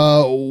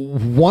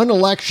one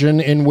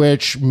election in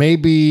which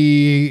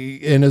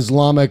maybe an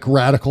Islamic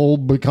radical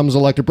becomes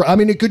elected. I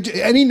mean,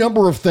 any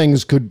number of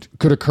things could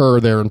occur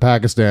there in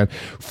Pakistan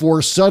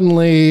for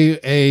suddenly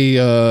a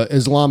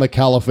Islamic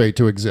caliphate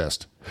to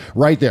exist.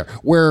 Right there,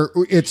 where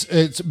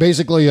it's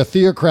basically a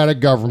theocratic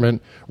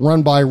government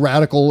run by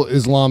radical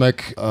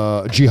Islamic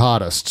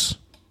jihadists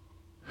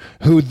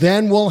who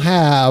then will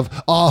have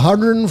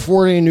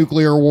 140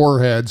 nuclear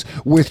warheads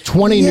with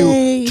 20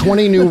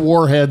 new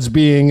warheads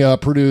being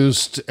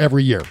produced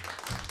every year.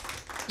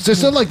 So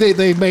it's not like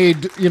they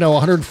made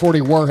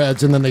 140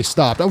 warheads and then they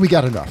stopped. Oh, we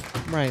got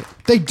enough. Right.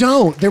 They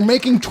don't. They're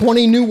making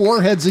 20 new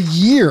warheads a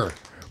year.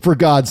 For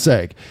God's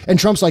sake. And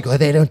Trump's like, well,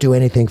 they don't do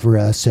anything for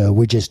us, so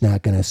we're just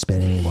not going to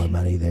spend any more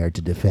money there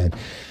to defend.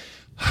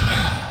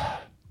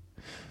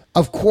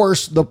 Of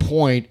course, the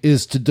point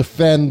is to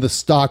defend the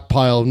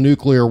stockpile of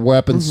nuclear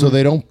weapons so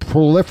they don't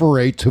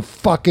proliferate to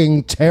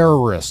fucking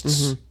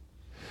terrorists.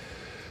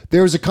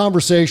 There's a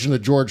conversation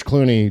that George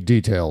Clooney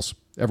details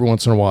every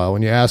once in a while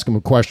when you ask him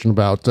a question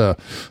about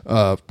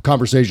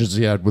conversations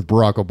he had with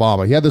Barack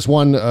Obama. He had this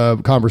one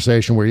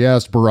conversation where he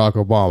asked Barack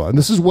Obama, and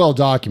this is well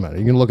documented.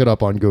 You can look it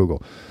up on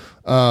Google.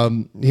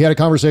 He had a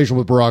conversation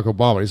with Barack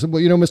Obama. He said,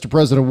 well, Mr.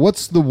 President,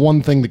 what's the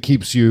one thing that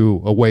keeps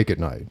you awake at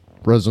night?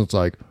 The president's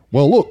like,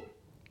 well, look,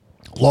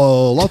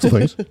 lots of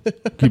things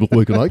keep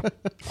awake at night.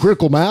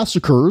 Critical mass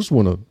occurs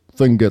when a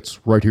thing gets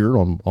right here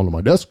onto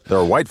my desk. There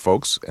are white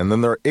folks, and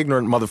then there are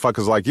ignorant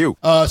motherfuckers like you.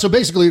 So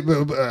basically,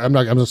 I'm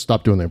going to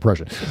stop doing the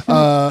impression.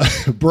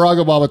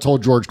 Barack Obama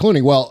told George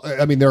Clooney, well,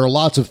 I mean, there are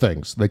lots of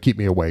things that keep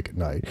me awake at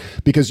night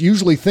because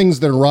usually things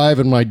that arrive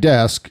in my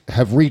desk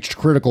have reached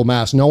critical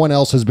mass. No one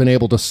else has been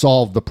able to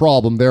solve the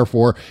problem.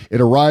 Therefore,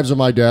 it arrives on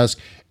my desk,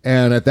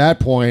 and at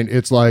that point,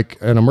 it's like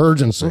an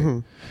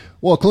emergency.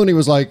 Well, Clooney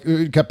was like,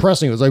 kept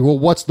pressing. It was like, well,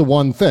 what's the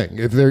one thing?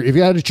 If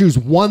you had to choose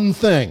one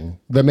thing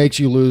that makes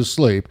you lose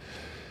sleep,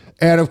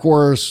 And, of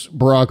course,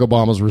 Barack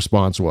Obama's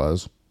response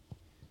was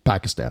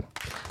Pakistan.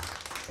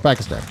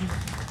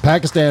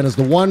 Pakistan is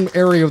the one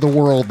area of the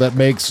world that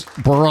makes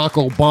Barack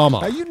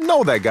Obama. Now, you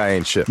know that guy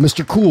ain't shit.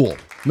 Mr. Cool,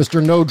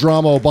 Mr. No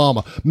Drama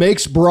Obama,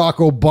 makes Barack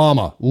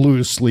Obama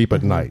lose sleep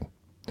at night.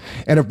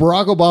 And if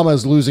Barack Obama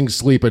is losing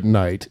sleep at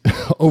night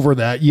over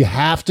that, you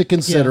have to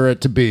consider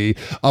it to be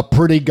a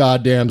pretty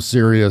goddamn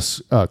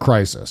serious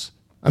crisis.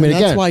 I mean,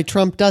 that's why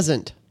Trump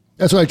doesn't.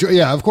 That's why,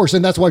 yeah, of course,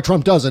 and that's why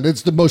Trump doesn't.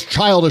 It's the most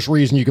childish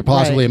reason you could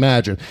possibly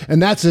imagine.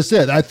 And that's just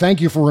it. I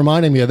thank you for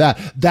reminding me of that.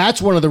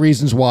 That's one of the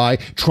reasons why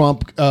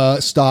Trump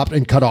stopped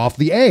and cut off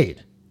the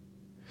aid.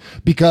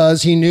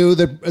 Because he knew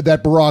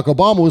that Barack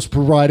Obama was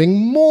providing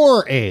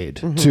more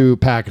aid to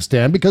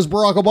Pakistan, because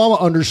Barack Obama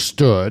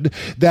understood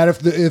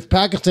that if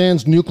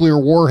Pakistan's nuclear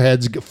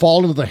warheads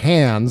fall into the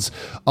hands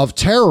of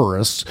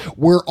terrorists,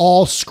 we're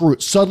all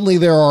screwed. Suddenly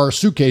there are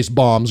suitcase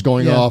bombs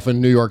going off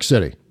in New York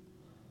City.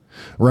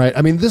 Right?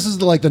 I mean, this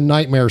is like the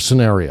nightmare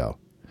scenario.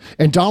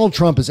 And Donald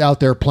Trump is out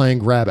there playing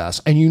grab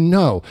ass. And you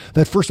know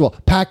that, first of all,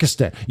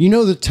 Pakistan, you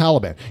know the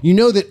Taliban, you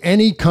know that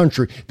any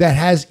country that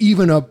has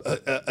even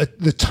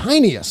the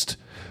tiniest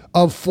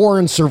of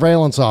foreign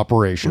surveillance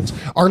operations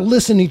are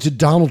listening to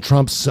Donald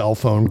Trump's cell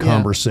phone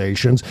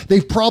conversations.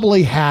 They've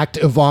probably hacked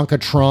Ivanka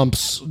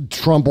Trump's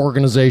Trump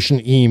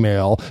Organization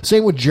email.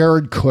 Same with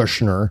Jared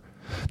Kushner.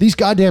 These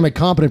goddamn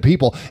incompetent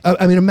people.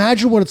 I mean,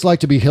 imagine what it's like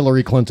to be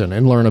Hillary Clinton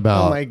and learn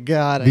about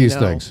these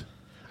things.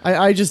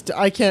 I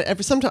can't.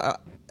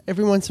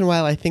 Every once in a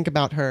while, I think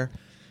about her,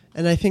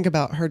 and I think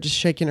about her just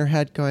shaking her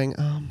head, going,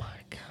 "Oh my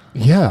God."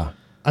 Yeah,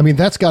 I mean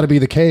that's got to be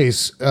the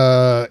case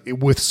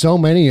with so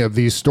many of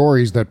these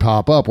stories that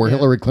pop up where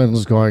Hillary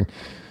Clinton's going,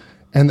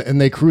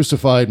 and they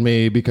crucified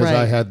me because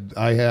I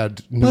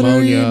had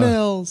pneumonia.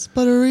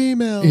 Butter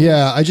emails.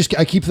 Yeah, I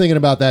keep thinking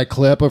about that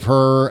clip of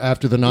her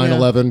after the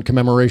 9/11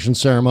 commemoration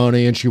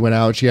ceremony, and she went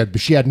out. She had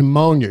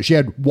pneumonia. She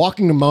had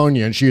walking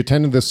pneumonia, and she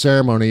attended this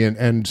ceremony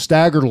and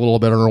staggered a little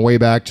bit on her way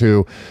back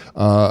to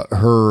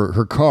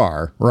her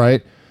car,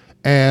 right?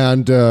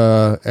 And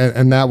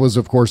that was,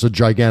 of course, a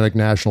gigantic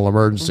national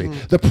emergency.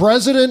 The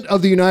president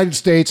of the United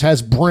States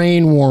has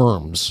brain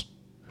worms.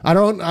 I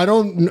don't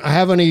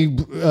have any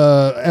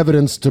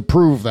evidence to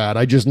prove that.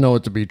 I just know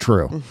it to be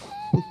true.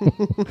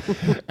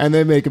 And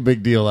they make a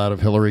big deal out of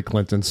Hillary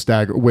Clinton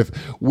stagger with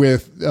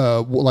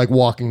like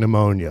walking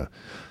pneumonia.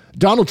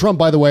 Donald Trump,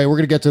 by the way, we're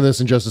going to get to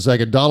this in just a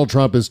second. Donald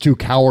Trump is too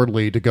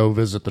cowardly to go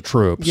visit the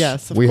troops.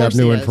 Yes, we have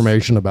new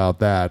information about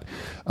that.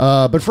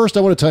 But first, I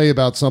want to tell you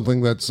about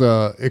something that's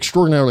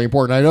extraordinarily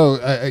important. I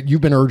know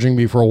you've been urging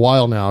me for a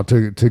while now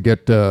to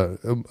get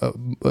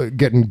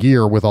in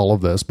gear with all of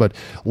this, but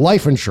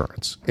life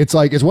insurance. It's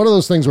one of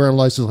those things where I'm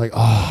like,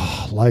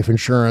 oh, life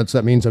insurance.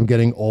 That means I'm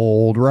getting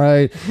old,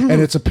 right?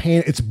 And it's a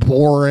pain. It's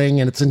boring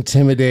and it's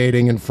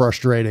intimidating and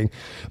frustrating.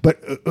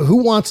 But who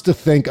wants to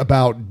think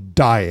about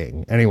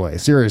dying anyway?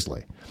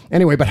 Seriously.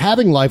 Anyway, but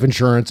having life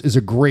insurance is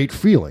a great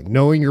feeling.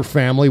 Knowing your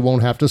family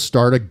won't have to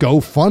start a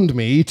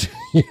GoFundMe,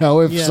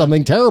 if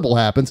something terrible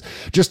happens,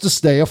 just to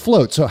stay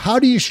afloat. So how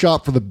do you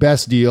shop for the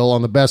best deal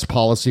on the best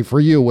policy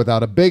for you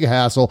without a big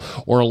hassle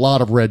or a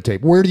lot of red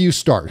tape? Where do you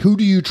start? Who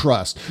do you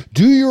trust?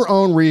 Do your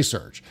own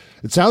research.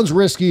 It sounds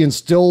risky and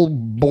still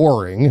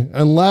boring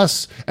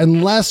unless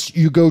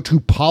you go to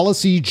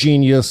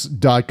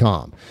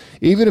policygenius.com.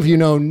 Even if you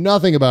know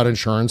nothing about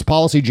insurance,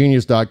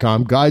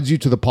 policygenius.com guides you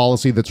to the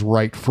policy that's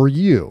right for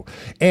you.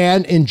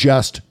 And in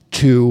just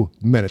 2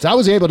 minutes. I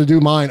was able to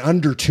do mine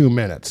under 2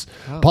 minutes.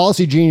 Oh.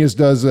 Policy Genius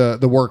does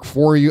the work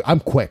for you. I'm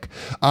quick.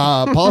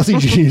 Policy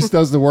Genius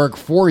does the work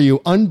for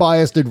you.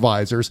 Unbiased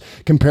advisors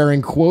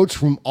comparing quotes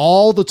from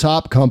all the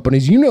top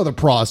companies. You know the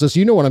process.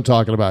 You know what I'm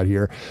talking about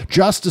here.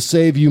 Just to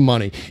save you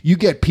money. You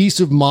get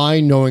peace of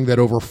mind knowing that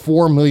over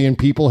 4 million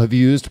people have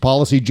used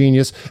Policy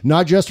Genius,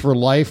 not just for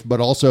life, but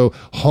also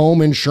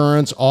home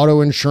insurance, auto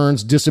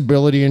insurance,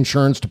 disability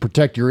insurance to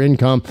protect your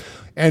income.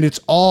 And it's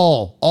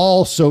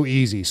all so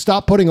easy.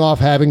 Stop putting off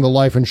having the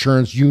life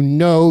insurance you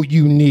know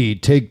you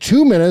need. Take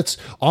 2 minutes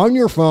on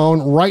your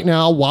phone right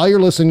now while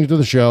you're listening to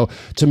the show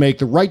to make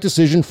the right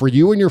decision for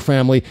you and your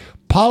family.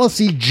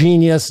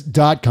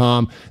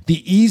 PolicyGenius.com,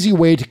 the easy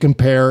way to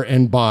compare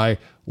and buy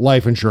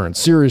life insurance.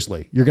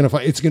 Seriously, you're going to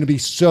find it's going to be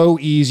so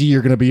easy.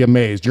 You're going to be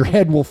amazed. Your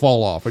head will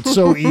fall off. It's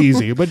so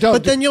easy, but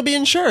then you'll be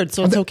insured,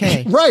 so it's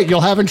okay. Right. You'll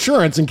have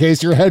insurance in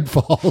case your head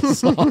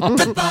falls off.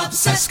 The Bob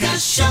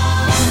Cesca Show.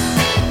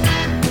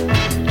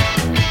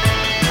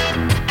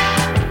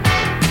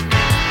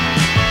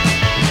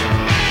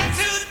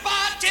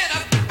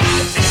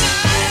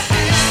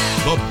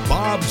 The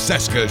Bob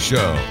Cesca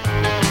Show.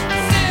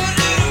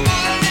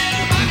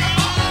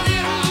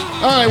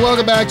 All right,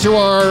 welcome back to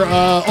our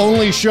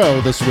only show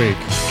this week.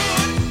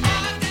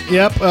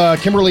 Yep,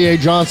 Kimberly A.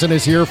 Johnson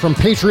is here from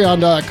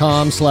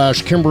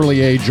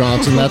patreon.com/Kimberly A.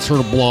 Johnson. That's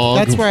her blog.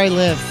 That's where I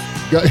live.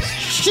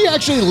 She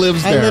actually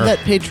lives there. I live at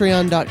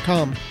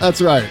patreon.com.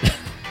 That's right.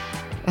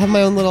 I have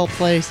my own little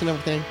place and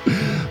everything.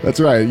 That's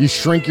right. You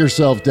shrink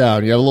yourself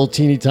down. You have a little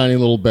teeny tiny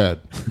little bed.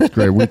 It's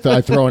great.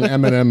 I throw an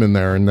M&M in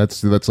there, and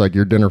that's like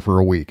your dinner for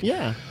a week.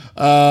 Yeah.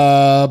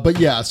 But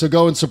yeah, so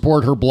go and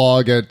support her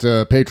blog at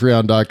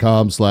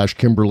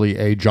patreon.com/Kimberly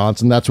A.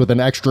 Johnson. That's with an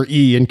extra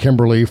E in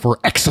Kimberly for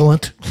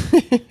excellent.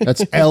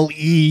 That's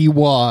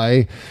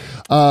Ley.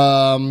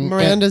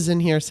 Miranda's in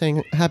here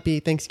saying happy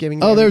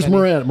Thanksgiving. Oh, there's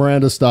Miranda.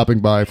 Miranda's stopping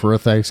by for a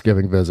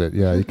Thanksgiving visit.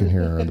 Yeah, you can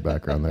hear her in the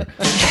background there.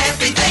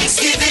 Happy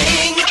Thanksgiving.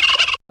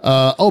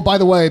 By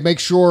the way, make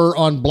sure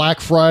on Black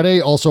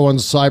Friday, also on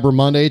Cyber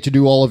Monday, to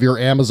do all of your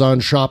Amazon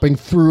shopping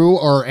through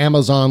our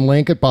Amazon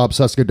link at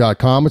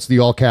bobcesca.com. It's the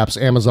all caps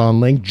Amazon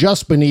link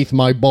just beneath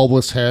my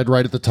bulbous head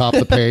right at the top of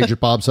the page at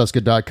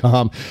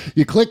bobcesca.com.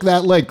 You click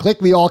that link, click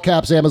the all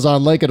caps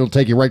Amazon link, it'll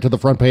take you right to the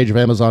front page of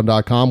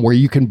Amazon.com where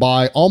you can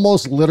buy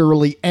almost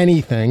literally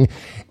anything.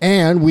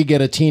 And we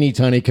get a teeny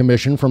tiny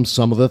commission from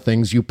some of the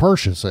things you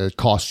purchase. It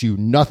costs you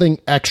nothing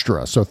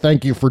extra. So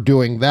thank you for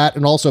doing that.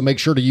 And also make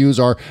sure to use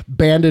our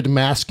Banded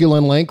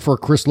Masculine link for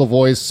Chris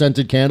Lavoie's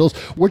scented candles.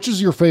 Which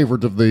is your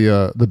favorite of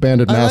the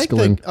Banded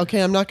Masculine?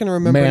 Okay, I'm not going to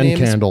remember man names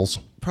candles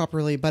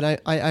properly,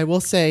 but I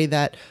will say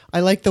that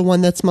I like the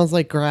one that smells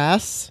like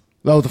grass.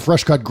 Oh, the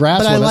fresh cut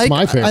grass one. That's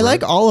my favorite. I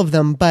like all of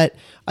them, but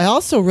I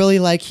also really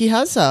like, he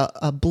has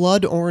a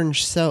blood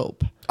orange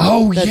soap.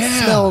 Oh, that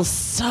smells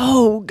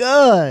so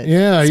good.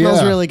 Yeah, it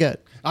smells really good.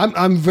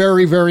 I'm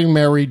very, very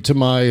married to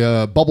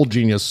my Bubble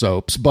Genius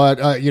soaps, but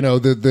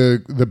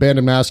the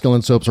Banded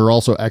Masculine soaps are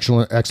also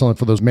excellent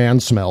for those man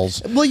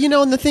smells.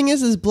 Well, and the thing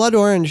is blood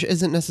orange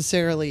isn't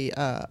necessarily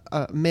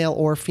a male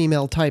or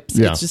female types.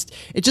 Yeah.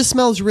 It just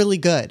smells really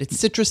good. It's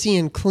citrusy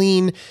and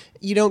clean.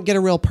 You don't get a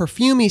real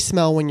perfumey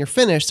smell when you're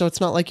finished, so it's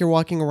not like you're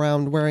walking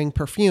around wearing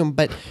perfume,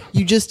 but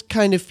you just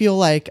kind of feel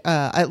like,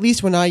 at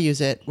least when I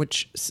use it,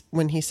 which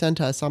when he sent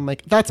us, I'm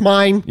like, that's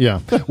mine. Yeah.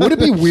 Would it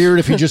be weird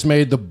if he just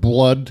made the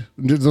blood?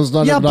 There's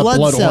not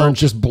blood orange,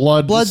 just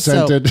blood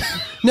scented.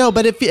 Soap. No,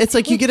 but it's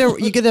like you get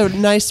a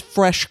nice,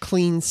 fresh,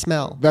 clean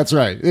smell. That's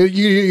right.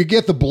 You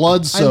get the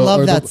blood soap. I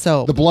love that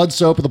soap. The blood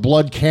soap or the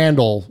blood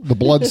candle, the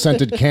blood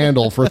scented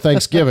candle for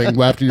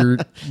Thanksgiving after your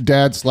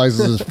dad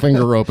slices his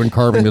finger open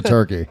carving the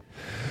turkey.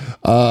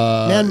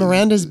 Man,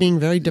 Miranda's being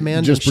very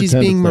demanding. She's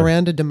being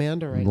Miranda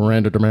Demander right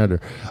Miranda Demander.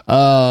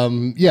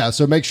 Yeah,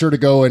 so make sure to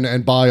go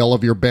and buy all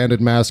of your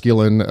Banded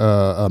Masculine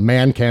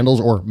man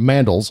candles, or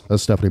mandals,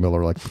 as Stephanie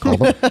Miller likes to call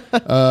them,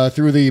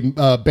 through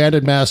the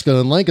Banded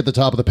Masculine link at the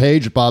top of the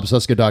page at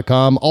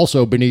bobcesca.com,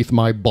 also beneath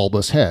my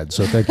bulbous head.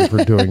 So thank you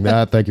for doing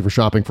that. Thank you for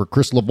shopping for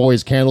Chris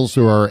Lavoie's candles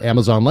through our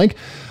Amazon link.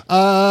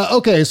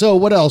 Okay, so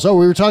what else? Oh,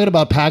 we were talking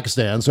about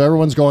Pakistan. So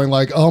everyone's going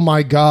like, oh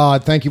my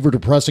God, thank you for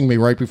depressing me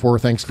right before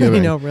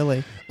Thanksgiving. I know, really.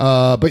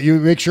 But you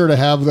make sure to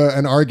have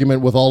an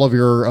argument with all of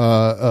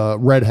your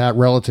red hat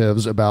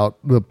relatives about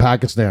the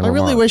Pakistan remark. I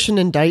really wish an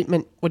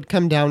indictment would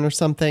come down or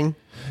something.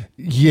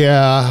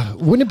 Yeah.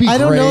 Wouldn't it be great? I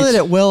don't know that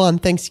it will on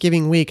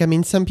Thanksgiving week. I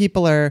mean, some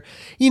people are,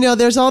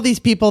 there's all these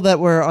people that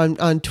were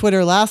on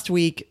Twitter last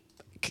week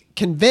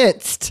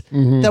convinced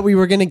that we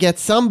were going to get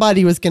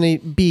somebody was going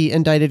to be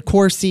indicted,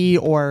 Corsi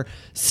or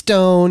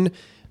Stone.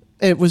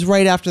 It was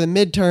right after the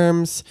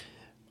midterms.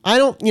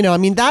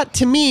 That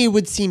to me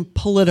would seem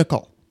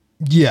political.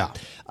 Yeah.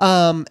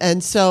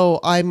 And so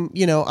I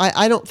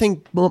don't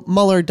think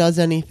Mueller does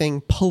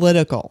anything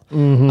political.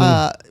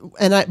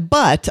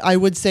 But I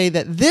would say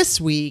that this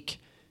week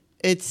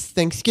it's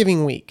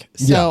Thanksgiving week.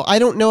 So I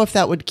don't know if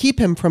that would keep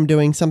him from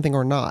doing something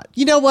or not.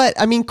 You know what?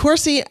 I mean,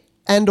 Corsi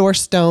and or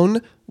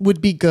Stone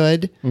would be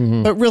good,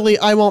 but really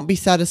I won't be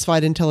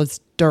satisfied until it's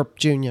Derp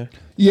Jr.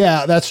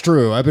 Yeah, that's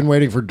true. I've been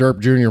waiting for Derp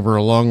Jr. for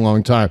a long,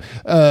 long time.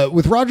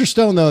 With Roger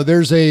Stone, though,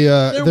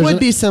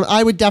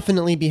 I would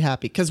definitely be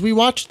happy because we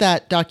watched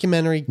that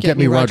documentary, Get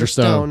Me Roger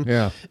Stone.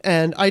 Yeah.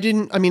 And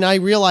I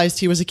realized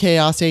he was a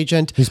chaos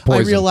agent. He's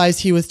poison. I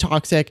realized he was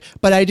toxic,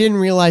 but I didn't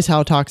realize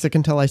how toxic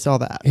until I saw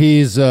that.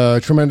 He's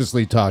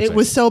tremendously toxic. It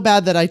was so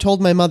bad that I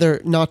told my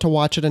mother not to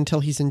watch it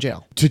until he's in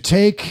jail. To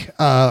take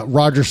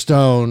Roger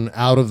Stone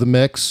out of the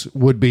mix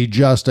would be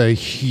just a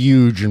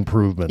huge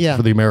improvement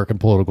for the American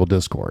political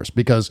discourse,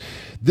 because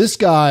this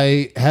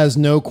guy has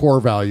no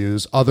core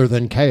values other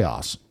than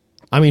chaos.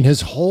 I mean, his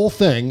whole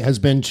thing has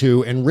been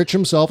to enrich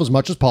himself as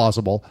much as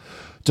possible,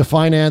 to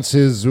finance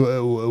his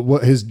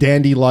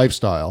dandy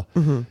lifestyle,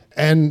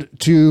 and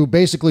to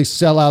basically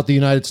sell out the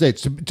United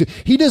States.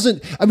 He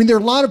doesn't. I mean, there are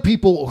a lot of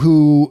people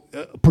who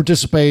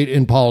participate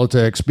in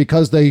politics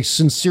because they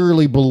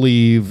sincerely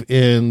believe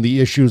in the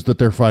issues that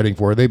they're fighting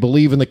for. They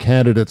believe in the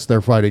candidates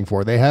they're fighting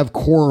for. They have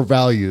core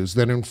values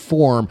that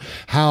inform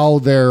how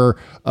their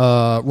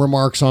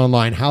remarks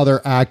online, how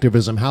their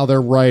activism, how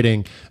their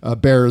writing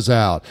bears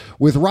out.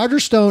 With Roger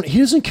Stone, he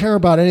doesn't care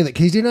about anything.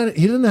 He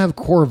doesn't have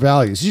core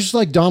values. He's just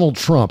like Donald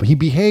Trump. He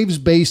behaves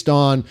based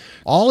on,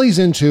 all he's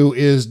into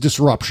is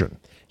disruption.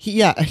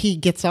 He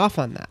gets off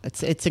on that.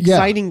 It's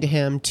exciting to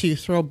him to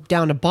throw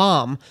down a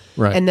bomb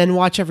and then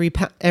watch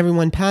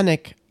everyone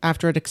panic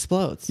after it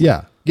explodes.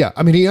 Yeah. Yeah,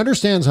 I mean, he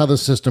understands how the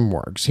system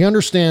works. He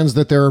understands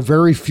that there are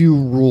very few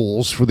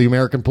rules for the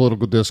American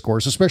political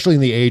discourse, especially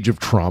in the age of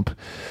Trump.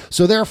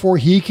 So therefore,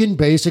 he can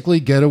basically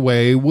get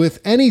away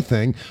with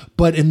anything.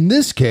 But in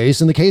this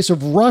case, in the case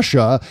of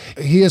Russia,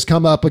 he has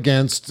come up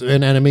against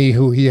an enemy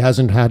who he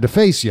hasn't had to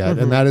face yet,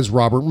 and that is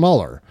Robert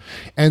Mueller.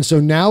 And so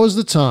now is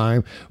the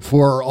time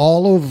for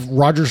all of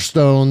Roger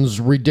Stone's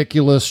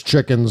ridiculous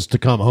chickens to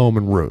come home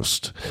and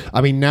roost.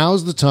 I mean, now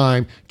is the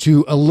time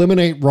to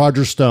eliminate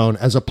Roger Stone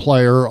as a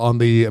player on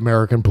the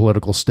American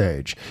political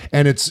stage.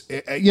 And it's,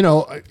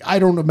 I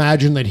don't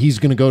imagine that he's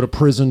going to go to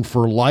prison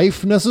for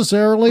life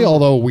necessarily,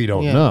 although we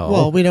don't know.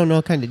 Well, we don't know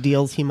what kind of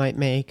deals he might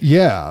make.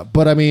 Yeah,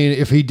 but I mean,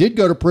 if he did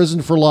go to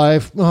prison for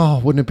life,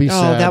 wouldn't it be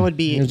sad? Oh, that would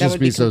be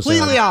so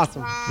completely sad.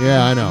 awesome.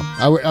 Yeah, I know.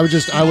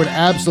 I would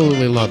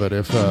absolutely love it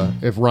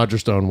if Roger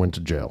Stone went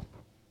to jail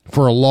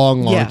for a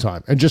long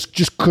time and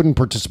just couldn't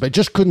participate,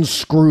 just couldn't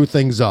screw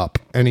things up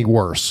any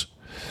worse.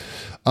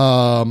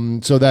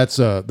 So that's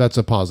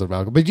a positive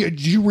outcome. But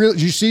did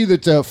you see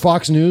that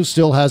Fox News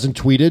still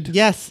hasn't tweeted?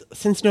 Yes,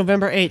 since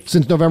November 8th.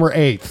 Since November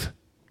 8th.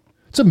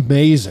 It's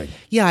amazing.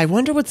 Yeah, I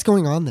wonder what's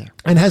going on there.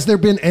 And has there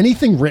been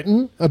anything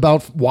written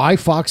about why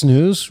Fox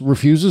News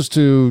refuses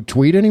to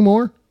tweet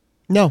anymore?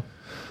 No,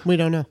 we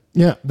don't know.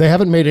 Yeah, they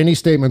haven't made any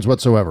statements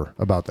whatsoever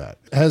about that.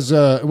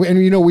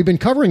 And we've been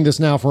covering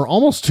this now for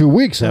almost 2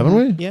 weeks, haven't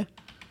we? Yeah.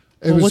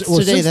 What's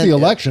today, since the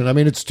election. I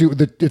mean, it's been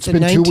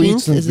 2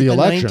 weeks since the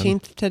election. Is it the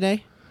 19th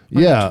today?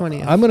 Yeah,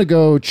 I'm going to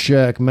go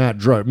check Matt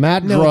Drudge.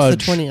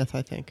 It's the 20th,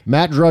 I think.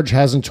 Matt Drudge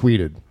hasn't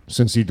tweeted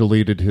since he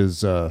deleted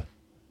his all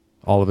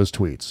of his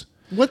tweets.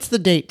 What's the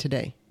date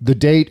today? The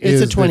date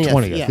is the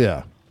 20th.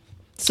 Yeah.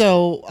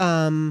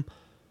 So,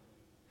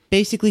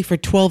 basically for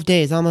 12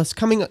 days, almost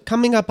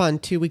coming up on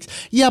 2 weeks.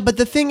 Yeah, but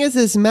the thing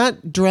is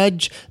Matt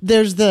Drudge.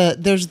 There's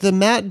the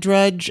Matt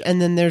Drudge, and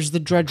then there's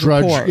the Drudge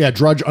report. Yeah,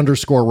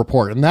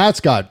 Drudge_report, and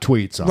that's got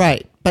tweets on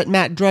right, but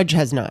Matt Drudge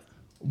has not.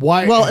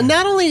 Why? Well,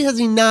 not only has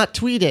he not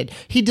tweeted,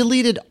 he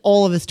deleted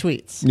all of his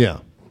tweets. Yeah.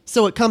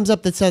 So it comes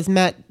up that says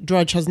Matt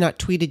Drudge has not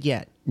tweeted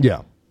yet.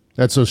 Yeah,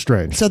 that's so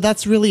strange. So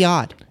that's really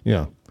odd.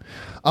 Yeah.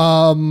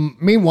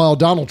 Meanwhile,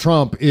 Donald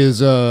Trump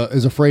is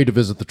afraid to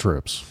visit the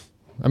troops.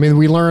 I mean,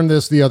 we learned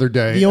this the other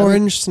day. The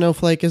orange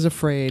snowflake is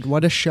afraid.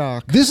 What a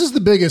shock. This is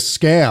the biggest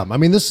scam. I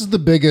mean, this is the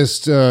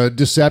biggest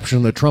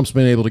deception that Trump's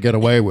been able to get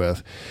away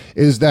with,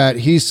 is that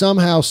he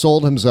somehow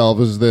sold himself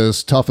as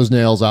this tough as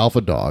nails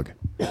alpha dog.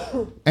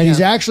 And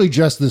he's actually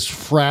just this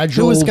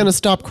fragile... Who is going to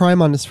stop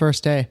crime on his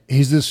first day?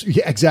 He's this...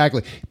 Yeah,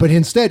 exactly. But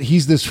instead,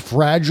 he's this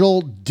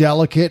fragile,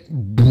 delicate,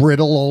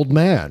 brittle old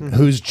man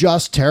who's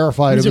just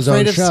terrified of his own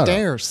shadow. He's afraid of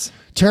stairs.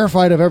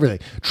 Terrified of everything.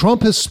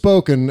 Trump has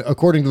spoken,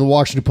 according to the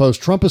Washington Post,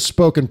 Trump has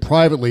spoken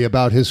privately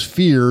about his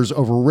fears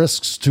over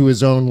risks to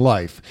his own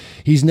life.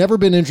 He's never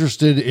been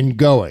interested in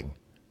going,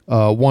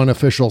 one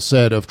official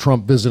said of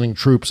Trump visiting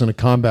troops in a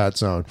combat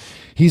zone.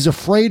 He's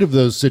afraid of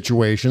those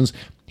situations.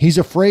 He's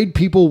afraid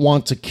people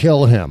want to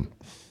kill him.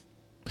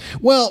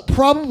 Well,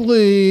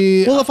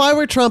 probably... Well, if I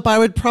were Trump, I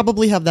would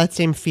probably have that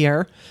same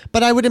fear.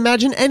 But I would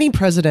imagine any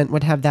president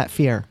would have that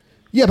fear.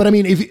 Yeah, but I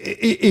mean,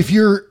 if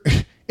you're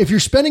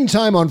spending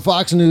time on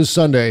Fox News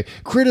Sunday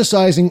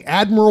criticizing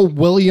Admiral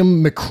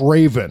William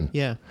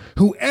McRaven,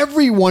 who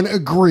everyone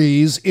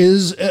agrees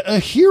is a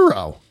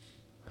hero.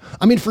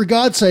 I mean, for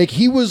God's sake,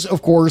 he was,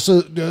 of course,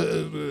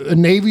 a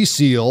Navy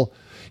SEAL.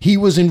 He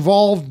was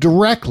involved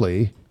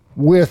directly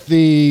with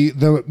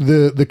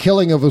the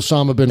killing of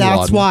Osama bin Laden.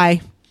 That's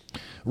why.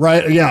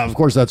 Right? Yeah, of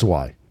course, that's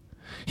why.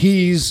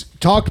 He's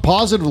talked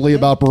positively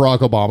about Barack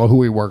Obama,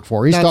 who he worked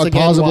for. He's talked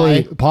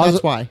positively.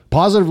 That's why.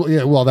 Positively.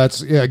 Yeah, well,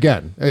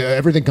 again,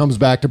 everything comes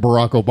back to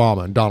Barack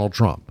Obama and Donald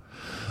Trump.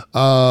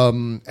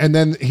 And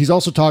then he's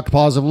also talked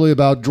positively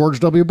about George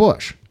W.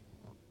 Bush.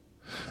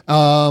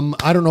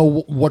 I don't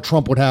know what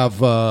Trump would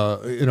have,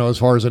 as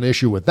far as an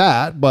issue with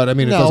that, but I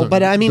mean,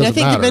 I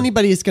think if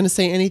anybody is going to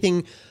say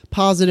anything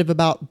positive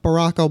about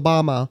Barack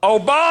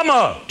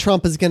Obama,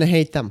 Trump is going to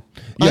hate them.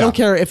 Yeah. I don't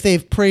care if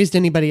they've praised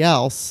anybody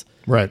else.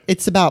 Right.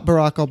 It's about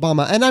Barack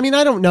Obama. And I mean,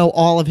 I don't know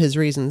all of his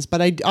reasons,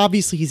 but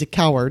obviously he's a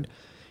coward.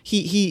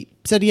 He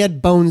said he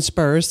had bone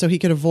spurs so he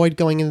could avoid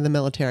going into the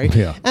military.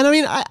 Yeah. And I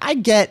mean, I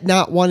get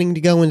not wanting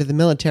to go into the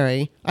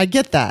military. I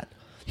get that.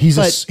 He's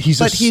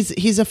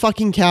a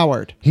fucking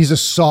coward. He's a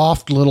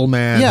soft little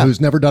man who's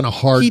never done a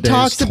hard day's toil ever.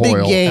 He talks a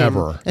big game,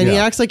 and he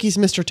acts like he's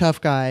Mr. Tough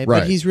Guy,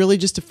 but he's really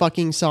just a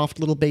fucking soft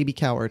little baby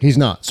coward. He's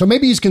not. So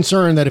maybe he's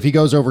concerned that if he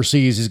goes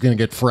overseas, he's going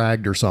to get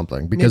fragged or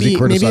something because he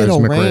criticized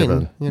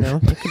McRaven. Rain,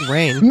 it could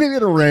rain. Maybe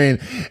it'll rain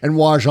and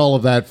wash all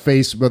of that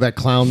face with that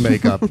clown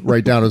makeup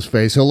right down his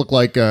face. He'll look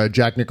like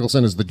Jack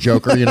Nicholson as the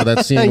Joker. You know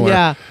that scene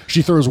where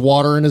she throws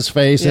water in his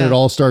face and it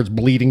all starts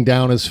bleeding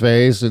down his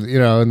face. In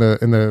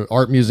the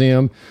art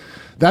museum.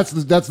 That's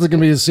going to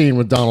be a scene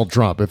with Donald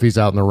Trump if he's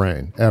out in the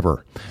rain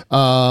ever.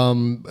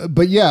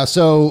 But yeah,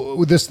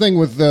 so this thing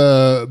with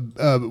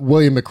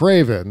William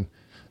McRaven,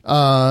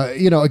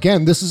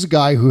 again, this is a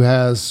guy who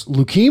has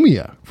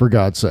leukemia, for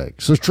God's sake.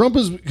 So Trump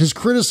has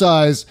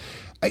criticized,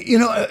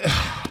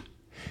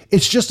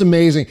 It's just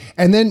amazing.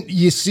 And then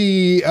you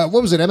see,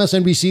 what was it,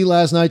 MSNBC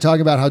last night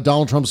talking about how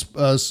Donald Trump's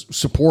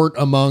support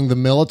among the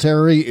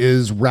military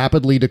is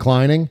rapidly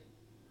declining.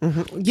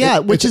 Mm-hmm. Yeah,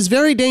 which is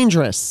very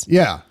dangerous.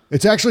 Yeah,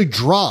 it's actually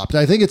dropped.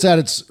 I think it's at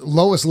its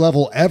lowest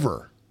level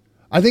ever.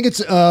 I think it's,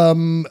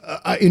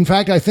 in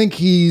fact, I think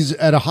he's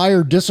at a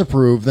higher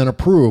disapprove than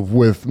approve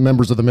with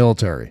members of the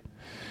military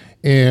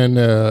in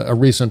a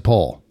recent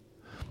poll.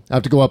 I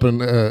have to go up and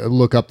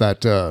look up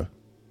that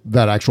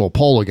actual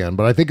poll again,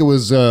 but I think it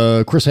was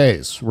Chris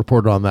Hayes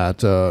reported on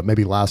that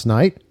maybe last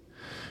night.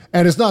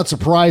 And it's not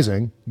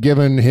surprising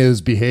given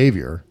his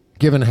behavior,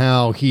 given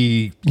how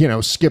he,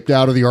 skipped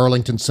out of the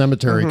Arlington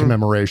Cemetery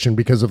commemoration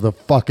because of the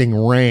fucking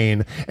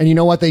rain. And you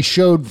know what? They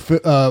showed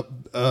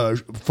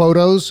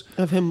photos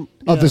of him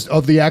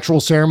of the actual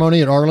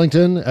ceremony at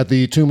Arlington at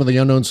the Tomb of the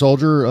Unknown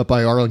Soldier up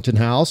by Arlington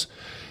House.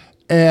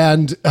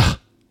 And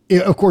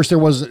of course there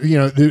was,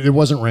 it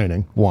wasn't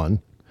raining,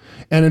 one.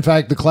 And in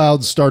fact, the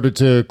clouds started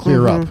to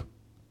clear up.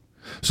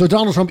 So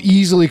Donald Trump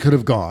easily could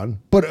have gone,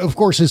 but of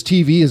course his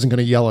TV isn't going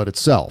to yell at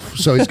itself.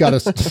 So he's got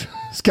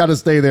to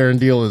stay there and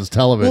deal with his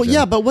television. Well,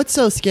 yeah, but what's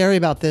so scary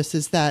about this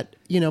is that,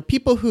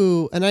 people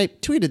who, and I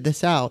tweeted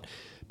this out,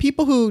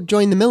 people who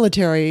join the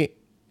military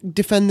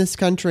defend this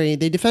country.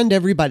 They defend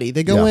everybody.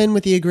 They go in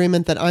with the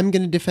agreement that I'm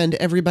going to defend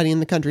everybody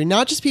in the country,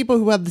 not just people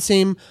who have the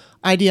same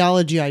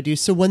ideology I do.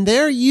 So when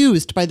they're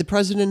used by the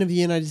president of the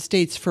United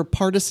States for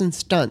partisan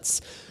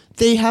stunts,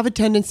 they have a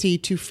tendency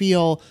to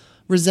feel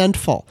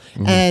resentful.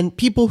 And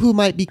people who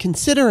might be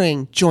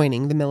considering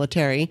joining the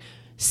military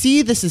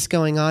see this is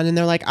going on and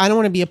they're like, I don't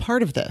want to be a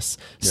part of this.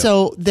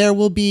 So there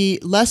will be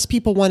less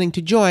people wanting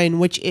to join,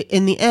 which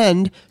in the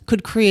end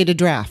could create a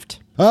draft.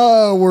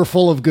 Oh, we're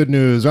full of good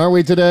news, aren't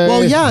we today?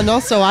 Well, yeah. And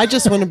also, I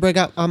just want to bring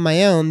up on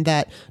my own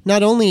that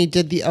not only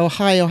did the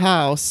Ohio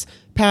House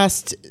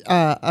passed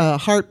a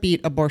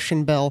heartbeat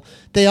abortion bill,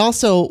 they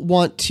also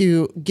want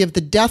to give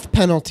the death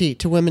penalty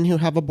to women who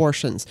have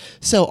abortions.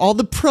 So all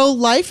the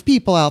pro-life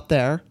people out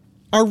there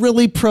are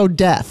really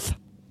pro-death.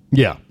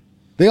 Yeah.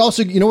 They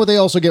also, what they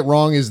also get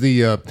wrong is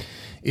the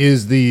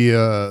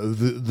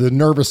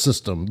nervous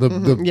system,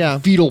 the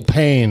fetal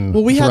pain.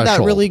 Well, we threshold. had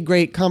that really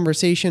great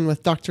conversation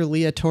with Dr.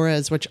 Leah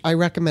Torres, which I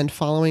recommend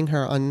following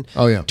her on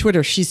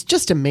Twitter. She's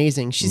just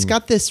amazing. She's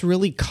got this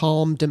really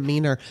calm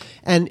demeanor.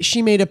 And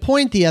she made a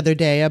point the other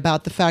day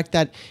about the fact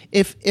that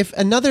if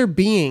another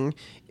being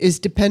is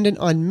dependent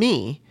on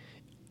me,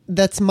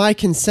 that's my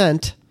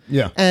consent.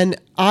 Yeah.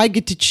 And I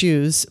get to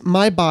choose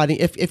my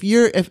body. If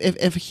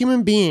a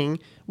human being,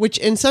 which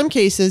in some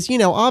cases,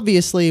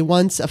 obviously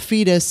once a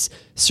fetus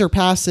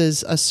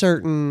surpasses a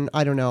certain,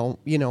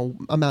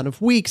 amount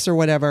of weeks or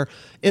whatever,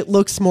 it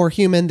looks more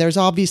human. There's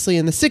obviously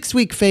in the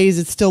 6-week phase,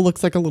 it still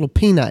looks like a little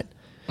peanut.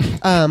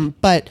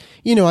 But,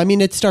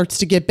 it starts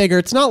to get bigger.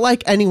 It's not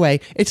like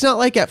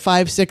at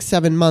 5, 6,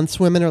 7 months,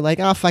 women are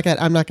like, oh, fuck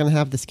it, I'm not going to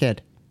have this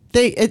kid.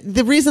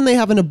 The reason they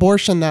have an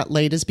abortion that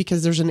late is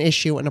because there's an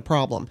issue and a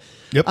problem.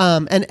 Yep.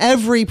 And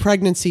every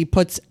pregnancy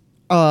puts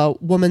a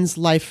woman's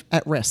life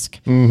at risk.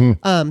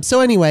 So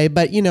anyway,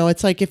 but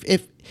it's like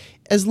if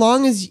as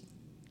long as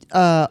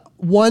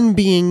one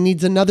being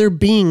needs another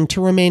being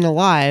to remain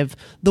alive,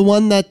 the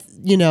one that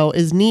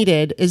is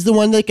needed is the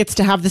one that gets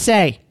to have the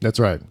say. That's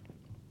right.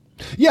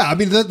 Yeah,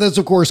 that's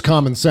of course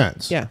common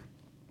sense. Yeah.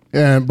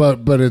 And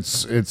but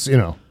it's it's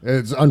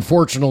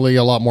unfortunately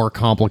a lot more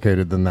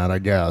complicated than that, I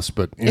guess.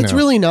 But it's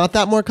really not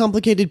that more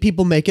complicated.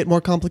 People make it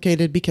more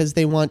complicated because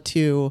they want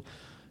to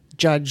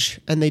judge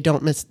and they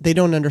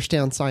don't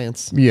understand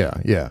science.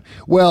 Yeah.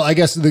 Well, I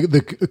guess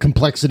the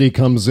complexity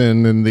comes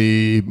in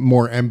the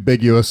more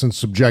ambiguous and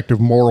subjective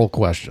moral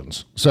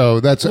questions. So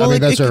that's what I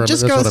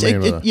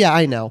mean. Yeah,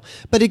 I know,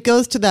 but it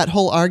goes to that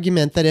whole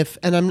argument that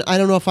I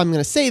don't know if I'm going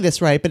to say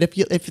this right, but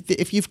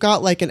if you've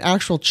got like an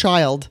actual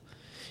child.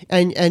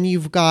 And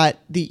you've got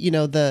the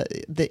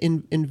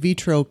in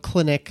vitro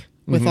clinic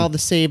with all the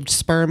saved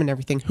sperm and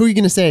everything. Who are you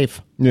going to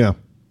save? Yeah,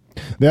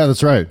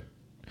 that's right.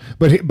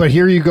 But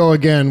here you go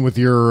again with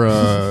your.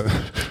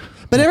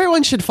 But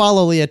everyone should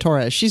follow Leah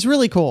Torres. She's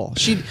really cool.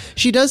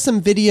 She does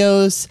some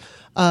videos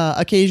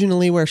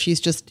occasionally where she's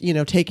just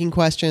taking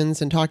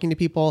questions and talking to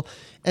people,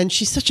 and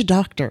she's such a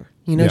doctor.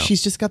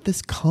 She's just got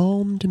this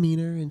calm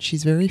demeanor, and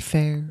she's very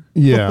fair.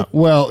 Yeah.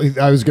 Well,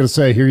 I was going to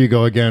say, here you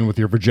go again with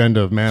your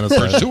vagenda of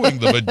manicide. Pursuing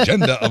the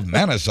vagenda of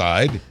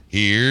manicide,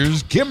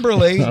 here's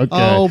Kimberly. Okay.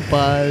 Oh,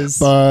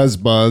 Buzz. Okay,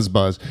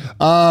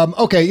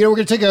 we're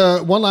going to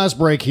take one last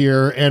break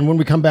here, and when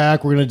we come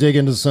back, we're going to dig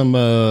into some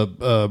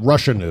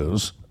Russia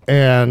news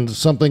and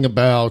something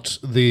about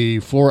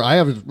the Florida. I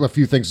have a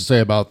few things to say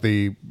about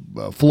the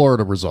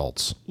Florida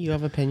results. You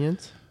have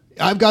opinions?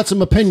 I've got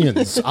some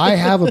opinions. I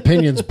have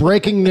opinions.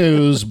 Breaking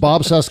news.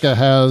 Bob Cesca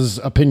has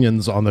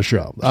opinions on the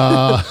show.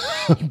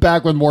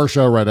 Back with more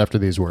show right after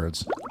these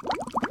words.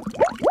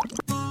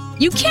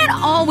 You can't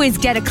always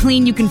get a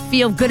clean you can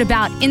feel good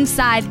about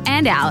inside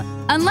and out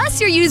unless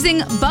you're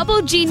using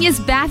Bubble Genius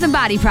Bath and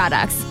Body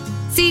products.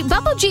 See,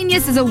 Bubble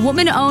Genius is a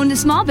woman-owned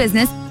small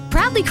business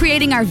proudly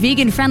creating our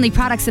vegan-friendly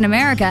products in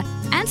America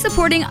and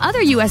supporting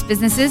other U.S.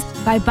 businesses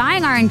by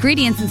buying our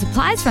ingredients and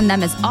supplies from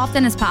them as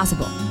often as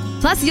possible.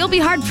 Plus, you'll be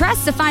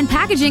hard-pressed to find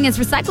packaging as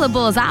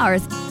recyclable as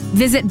ours.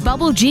 Visit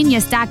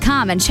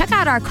BubbleGenius.com and check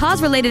out our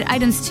cause-related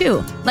items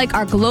too, like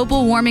our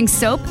global warming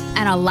soap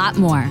and a lot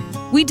more.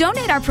 We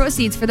donate our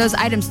proceeds for those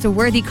items to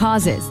worthy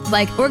causes,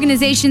 like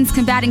organizations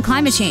combating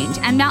climate change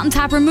and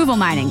mountaintop removal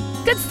mining.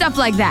 Good stuff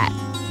like that.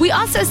 We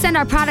also send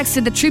our products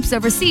to the troops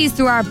overseas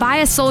through our Buy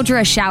a Soldier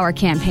a Shower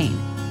campaign.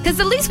 Because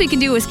the least we can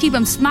do is keep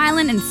them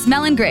smiling and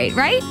smelling great,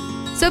 right?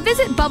 So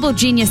visit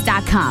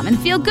BubbleGenius.com and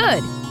feel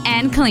good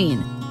and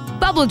clean.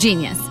 Bubble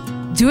Genius,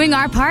 doing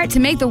our part to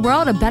make the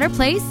world a better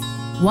place,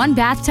 one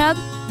bathtub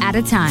at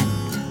a time.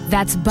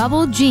 That's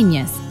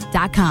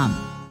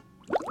BubbleGenius.com.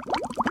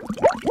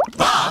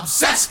 Bob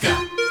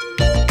Cesca.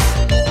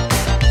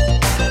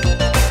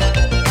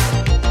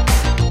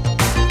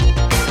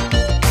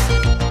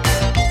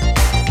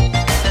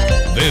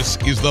 This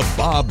is the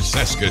Bob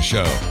Cesca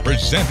Show,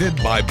 presented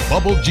by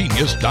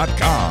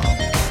BubbleGenius.com.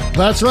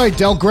 That's right.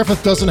 Del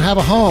Griffith doesn't have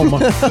a home.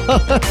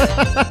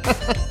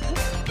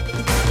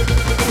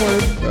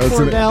 That's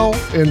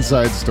an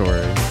inside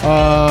story.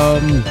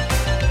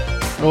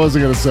 What was I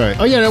going to say?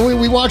 Oh, yeah,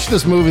 we watched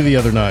this movie the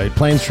other night,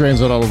 Planes,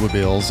 Trains, and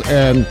Automobiles,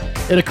 and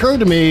it occurred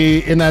to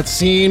me in that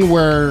scene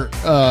where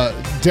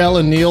Del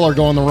and Neil are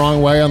going the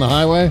wrong way on the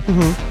highway,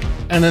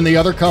 and then the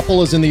other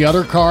couple is in the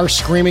other car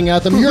screaming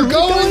at them, "You're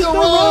going the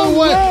wrong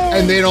way!"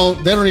 And they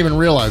don't even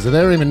realize it.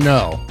 They don't even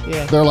know.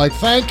 Yeah. They're like,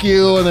 "Thank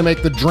you," and they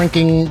make the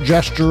drinking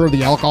gesture,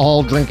 the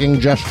alcohol drinking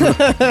gesture.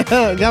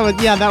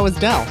 that was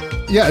Del.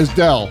 Yeah, it's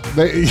Del.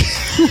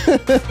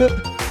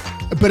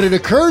 But it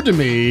occurred to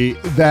me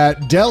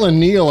that Del and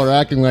Neil are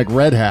acting like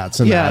red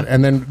hats in that,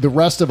 and then the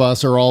rest of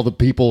us are all the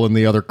people in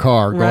the other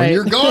car going,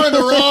 "You're going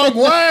the wrong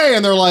way,"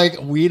 and they're like,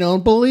 "We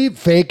don't believe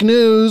fake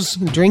news."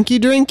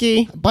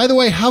 Drinky. By the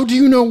way, how do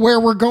you know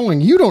where we're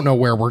going? You don't know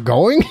where we're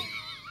going.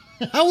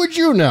 How would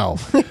you know?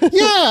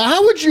 Yeah,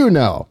 how would you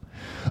know?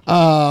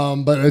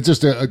 But it's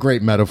just a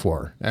great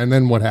metaphor. And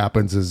then what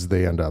happens is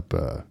they end up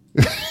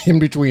in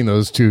between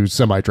those two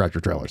semi-tractor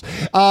trailers.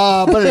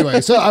 But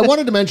anyway, so I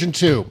wanted to mention,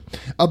 too,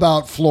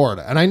 about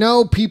Florida. And I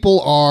know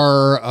people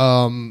are,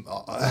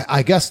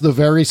 I guess the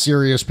very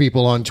serious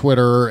people on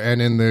Twitter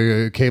and in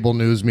the cable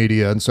news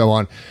media and so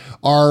on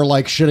are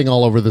like shitting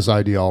all over this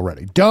idea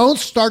already. Don't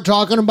start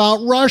talking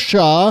about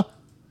Russia.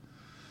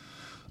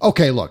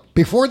 Okay, look,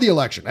 before the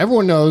election,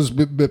 everyone knows,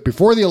 but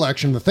before the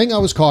election, the thing I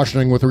was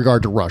cautioning with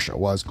regard to Russia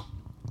was,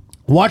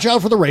 watch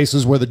out for the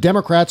races where the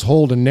Democrats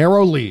hold a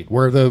narrow lead,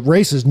 where the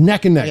race is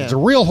neck and neck. Yeah. It's a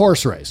real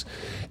horse race.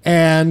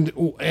 And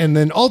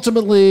then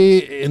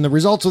ultimately, in the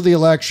results of the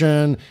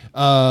election,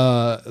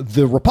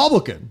 the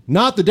Republican,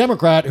 not the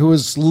Democrat who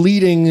is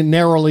leading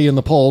narrowly in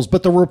the polls,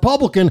 but the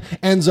Republican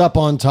ends up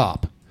on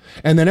top.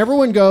 And then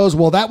everyone goes,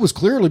 well, that was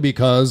clearly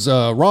because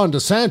Ron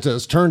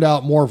DeSantis turned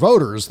out more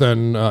voters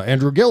than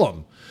Andrew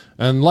Gillum.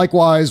 And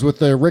likewise with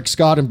the Rick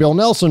Scott and Bill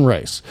Nelson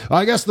race.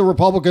 I guess the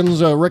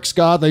Republicans, Rick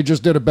Scott, they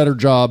just did a better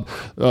job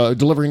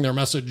delivering their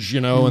message,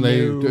 and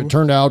they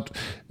turned out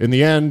in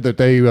the end that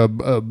they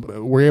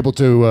were able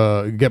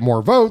to get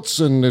more votes,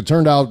 and it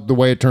turned out the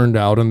way it turned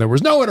out, and there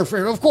was no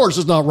interference. Of course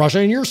it's not Russia,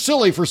 and you're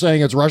silly for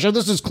saying it's Russia.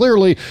 This is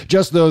clearly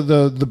just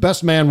the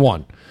best man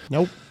won.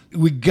 Nope.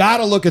 We got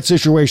to look at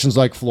situations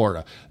like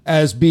Florida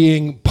as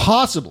being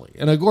possibly,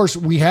 and of course,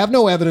 we have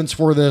no evidence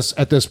for this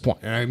at this point,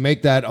 and I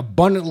make that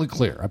abundantly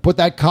clear. I put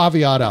that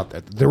caveat out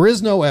there. There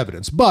is no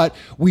evidence, but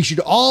we should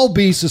all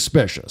be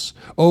suspicious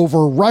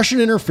over Russian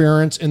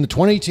interference in the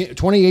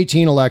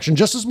 2018 election,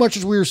 just as much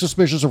as we were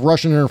suspicious of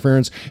Russian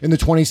interference in the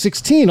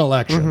 2016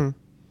 election. Mm-hmm.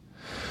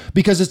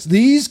 Because it's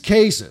these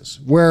cases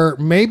where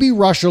maybe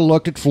Russia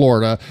looked at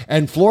Florida,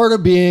 and Florida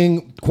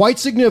being quite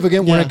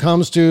significant when it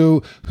comes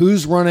to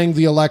who's running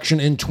the election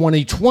in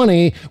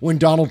 2020 when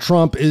Donald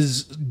Trump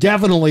is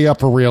definitely up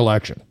for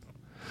re-election.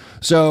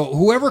 So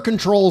whoever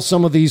controls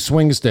some of these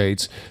swing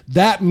states,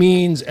 that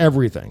means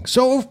everything.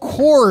 So, of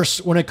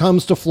course, when it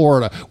comes to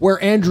Florida, where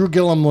Andrew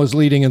Gillum was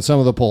leading in some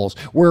of the polls,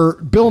 where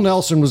Bill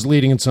Nelson was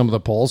leading in some of the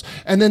polls,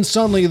 and then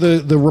suddenly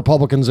the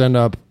Republicans end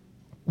up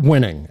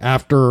winning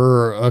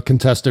after a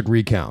contested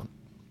recount.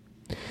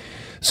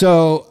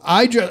 So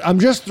I'm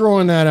just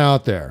throwing that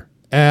out there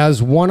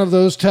as one of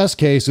those test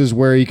cases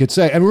where you could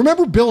say, and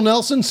remember Bill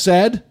Nelson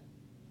said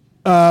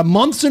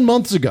months and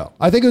months ago,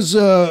 I think it was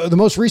the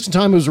most recent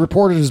time it was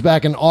reported is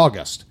back in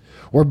August,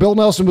 where Bill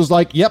Nelson was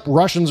like, yep,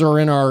 Russians are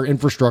in our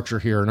infrastructure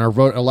here, in our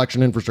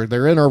election infrastructure.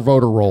 They're in our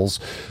voter rolls,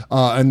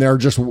 and they're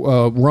just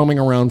roaming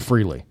around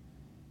freely.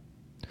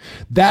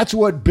 That's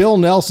what Bill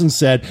Nelson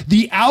said.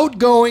 The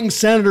outgoing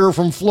senator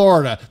from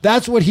Florida.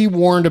 That's what he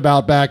warned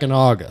about back in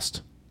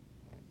August.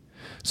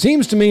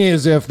 Seems to me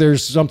as if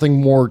there's something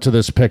more to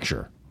this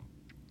picture.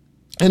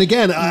 And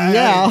again,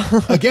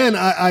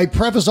 I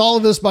preface all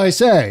of this by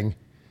saying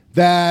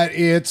that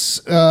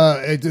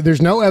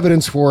there's no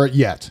evidence for it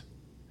yet.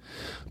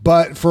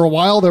 But for a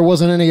while, there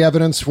wasn't any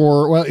evidence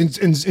for, well,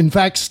 in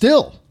fact,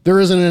 still, there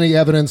isn't any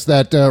evidence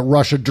that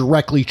Russia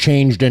directly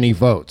changed any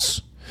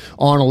votes.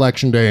 on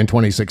Election Day in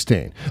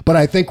 2016. But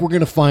I think we're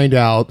going to find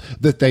out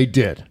that they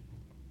did.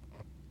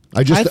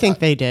 I think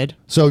they did.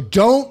 So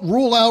don't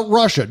rule out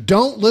Russia.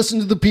 Don't listen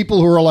to the people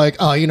who are like,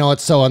 oh,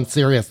 it's so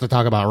unserious to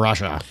talk about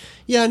Russia.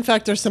 Yeah, in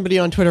fact, there's somebody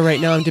on Twitter right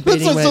now I'm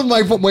debating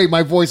with.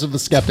 My voice of the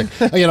skeptic.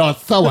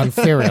 It's so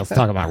unserious to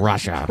talk about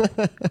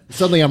Russia.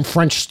 Suddenly I'm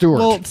French Stewart.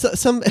 Well,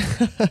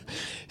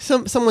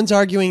 someone's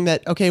arguing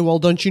that, okay, well,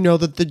 don't you know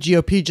that the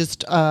GOP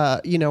just,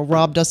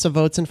 robbed us of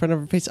votes in front of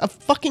our face? Of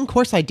fucking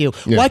course I do.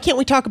 Yeah. Why can't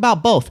we talk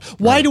about both?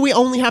 Why do we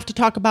only have to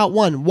talk about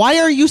one? Why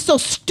are you so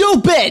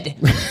stupid?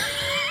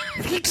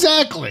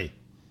 Exactly.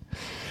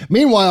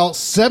 Meanwhile,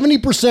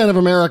 70% of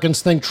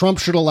Americans think Trump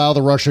should allow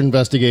the Russia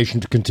investigation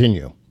to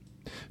continue.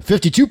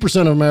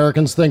 52% of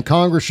Americans think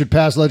Congress should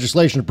pass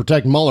legislation to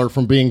protect Mueller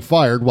from being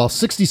fired, while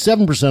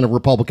 67% of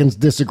Republicans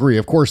disagree.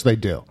 Of course they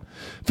do.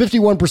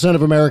 51%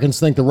 of Americans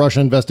think the Russia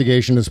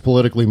investigation is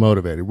politically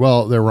motivated.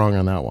 Well, they're wrong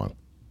on that one.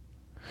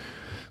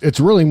 It's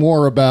really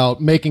more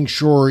about making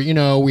sure,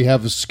 we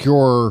have a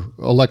secure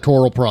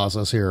electoral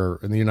process here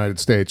in the United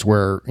States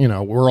where,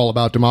 we're all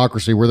about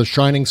democracy. We're the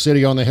shining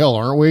city on the hill,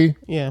 aren't we?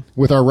 Yeah.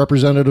 With our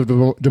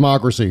representative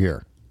democracy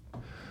here.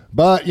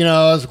 But,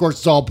 of course,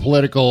 it's all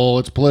political.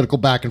 It's political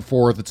back and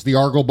forth. It's the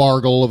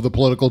argle-bargle of the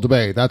political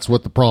debate. That's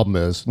what the problem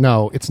is.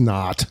 No, it's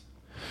not.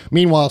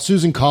 Meanwhile,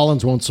 Susan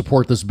Collins won't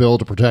support this bill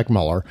to protect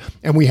Mueller,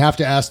 and we have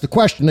to ask the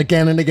question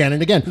again and again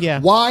and again. Yeah.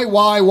 Why?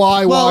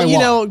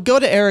 Well, go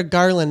to Eric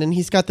Garland, and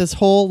he's got this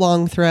whole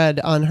long thread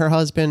on her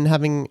husband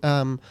having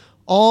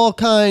all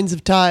kinds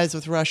of ties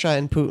with Russia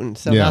and Putin,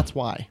 so that's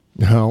why.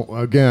 No,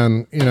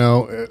 again,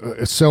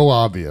 it's so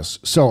obvious.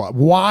 So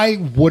why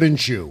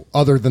wouldn't you,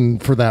 other than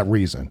for that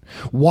reason,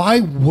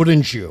 why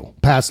wouldn't you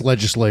pass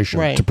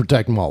legislation to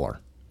protect Mueller?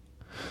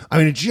 I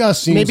mean, it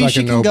just seems maybe like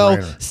she a can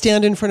no-brainer. go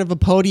stand in front of a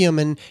podium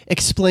and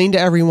explain to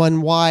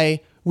everyone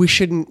why we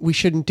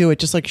shouldn't do it,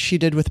 just like she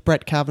did with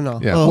Brett Kavanaugh.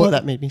 Yeah. Oh,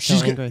 that made me so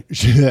angry.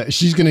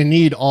 She's going to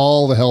need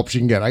all the help she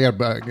can get. I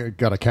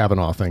got a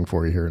Kavanaugh thing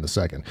for you here in a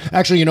second.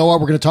 Actually, you know what?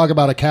 We're going to talk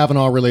about a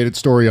Kavanaugh-related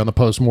story on the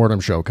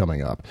Postmortem show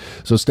coming up.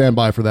 So stand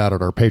by for that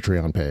at our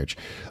Patreon page.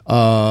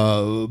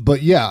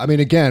 But yeah, I mean,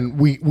 again,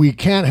 we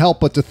can't help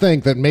but to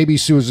think that maybe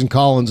Susan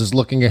Collins is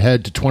looking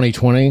ahead to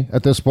 2020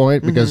 at this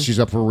point because she's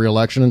up for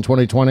re-election in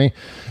 2020.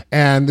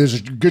 And there's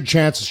a good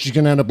chance that she's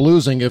going to end up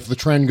losing if the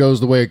trend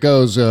goes the way it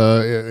goes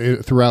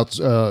throughout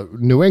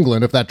New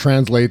England. If that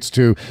translates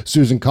to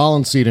Susan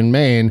Collins' seat in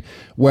Maine,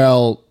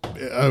 well,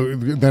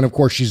 then of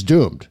course she's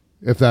doomed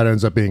if that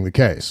ends up being the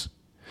case.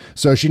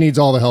 So she needs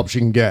all the help she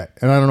can get.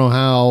 And I don't know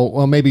how.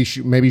 Well, maybe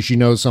she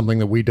knows something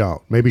that we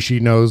don't. Maybe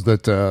she knows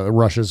that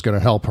Russia's going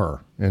to help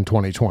her in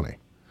 2020.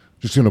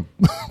 Just going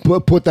to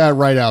put that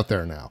right out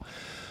there now.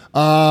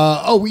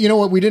 You know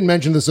what? We didn't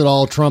mention this at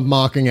all. Trump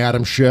mocking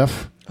Adam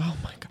Schiff. Oh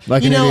my God.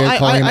 Like an idiot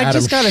calling him Adam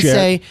just gotta shit.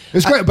 say,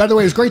 it's great. By the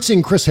way, it's great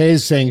seeing Chris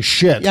Hayes saying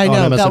shit. Yeah, I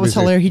know on that was MSNBC.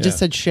 hilarious. He just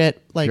said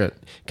shit, like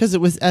because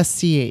it was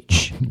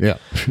SCH. Yeah.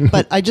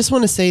 But I just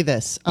want to say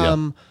this.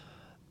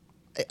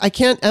 I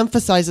can't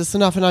emphasize this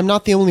enough, and I'm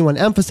not the only one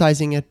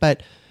emphasizing it.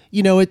 But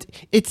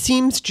it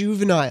seems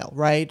juvenile,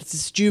 right? It's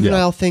this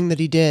juvenile thing that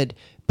he did,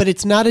 but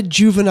it's not a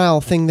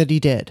juvenile thing that he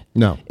did.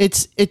 No,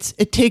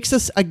 it takes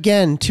us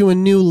again to a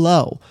new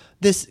low.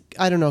 This,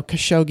 I don't know,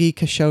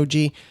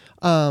 Khashoggi.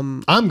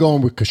 I'm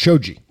going with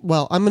Khashoggi.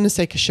 Well, I'm going to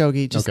say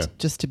Khashoggi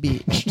just to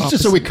be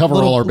just so we cover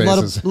all our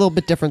bases. A little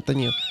bit different than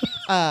you.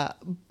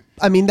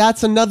 I mean,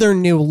 that's another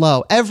new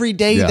low. Every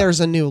day there's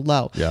a new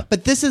low. Yeah.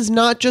 But this is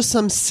not just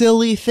some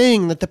silly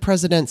thing that the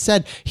president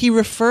said. He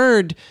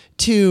referred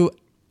to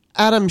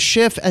Adam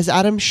Schiff as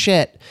Adam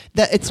shit.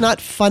 That it's not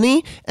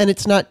funny, and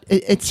it's not.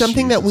 It's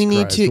something that we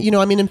need to.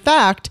 In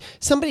fact,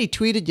 somebody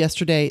tweeted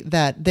yesterday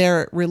that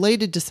they're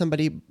related to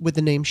somebody with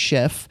the name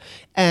Schiff,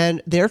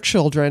 and their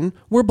children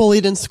were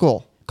bullied in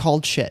school,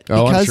 called shit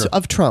because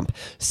of Trump.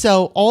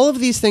 So all of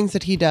these things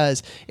that he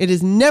does, it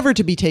is never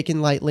to be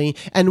taken lightly.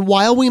 And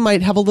while we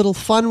might have a little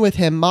fun with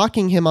him,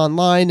 mocking him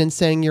online and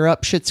saying you're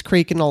up Schitt's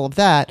Creek and all of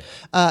that,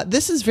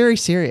 this is very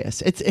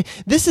serious.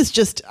 This is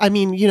just. I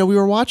mean, we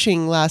were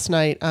watching last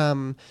night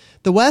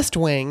The West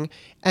Wing,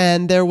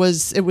 and it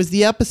was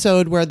the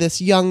episode where this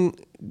young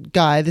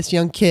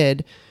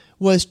kid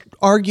was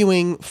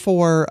arguing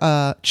for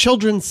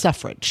children's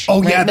suffrage.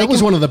 Oh, right? That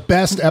was one of the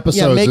best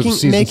episodes of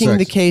season 6. Making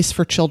the case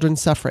for children's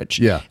suffrage.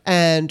 Yeah.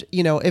 And,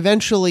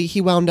 eventually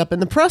he wound up in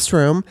the press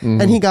room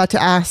and he got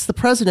to ask the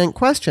president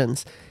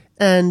questions.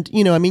 And,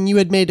 you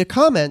had made a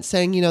comment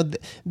saying,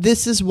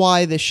 this is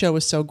why this show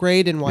is so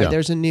great and why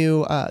there's a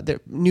new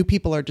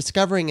people are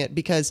discovering it,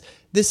 because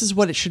this is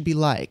what it should be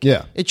like.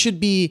 Yeah. It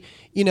should be,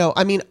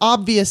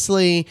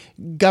 obviously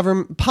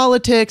government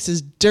politics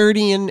is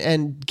dirty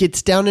and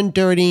gets down and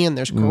dirty, and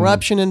there's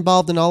corruption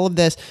involved in all of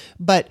this,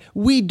 but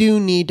we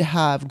do need to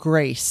have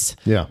grace.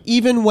 Yeah.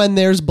 Even when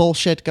there's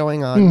bullshit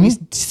going on, we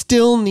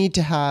still need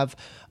to have,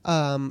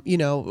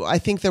 I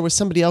think there was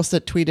somebody else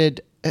that tweeted,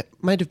 it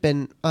might have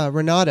been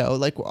Renato,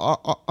 like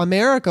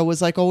America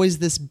was like always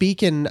this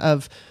beacon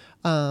of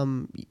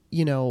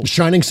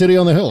shining city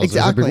on the hill.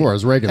 Exactly. Before,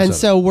 as Reagan and said.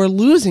 So we're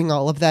losing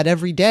all of that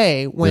every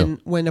day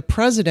when a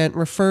president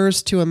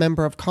refers to a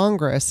member of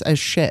Congress as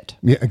shit.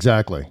 Yeah,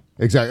 exactly.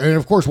 And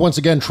of course, once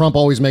again, Trump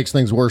always makes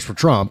things worse for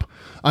Trump.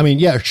 I mean,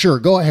 yeah, sure,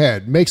 go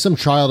ahead. Make some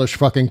childish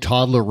fucking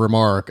toddler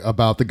remark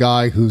about the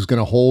guy who's going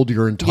to hold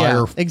your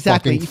entire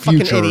fucking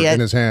future in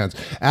his hands.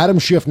 Adam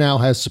Schiff now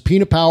has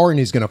subpoena power, and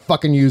he's going to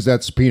fucking use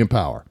that subpoena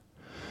power.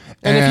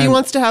 And if he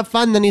wants to have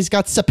fun, then he's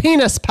got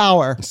subpoenas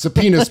power.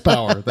 Subpoenas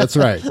power. That's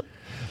right.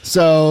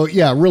 So,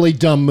 yeah, really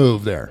dumb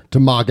move there to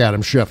mock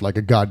Adam Schiff like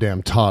a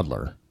goddamn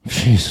toddler.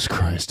 Jesus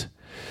Christ.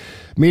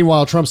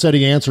 Meanwhile, Trump said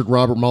he answered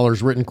Robert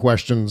Mueller's written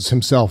questions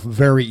himself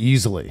very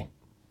easily,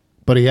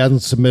 but he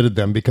hasn't submitted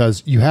them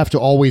because you have to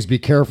always be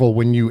careful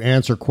when you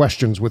answer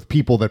questions with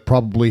people that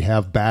probably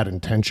have bad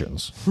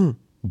intentions.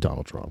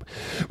 Donald Trump.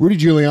 Rudy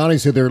Giuliani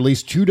said there are at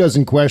least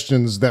 24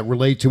 questions that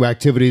relate to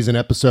activities and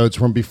episodes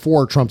from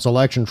before Trump's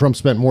election. Trump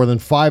spent more than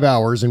 5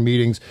 hours in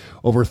meetings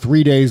over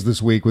 3 days this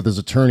week with his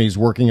attorneys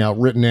working out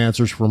written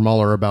answers for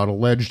Mueller about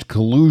alleged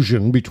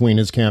collusion between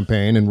his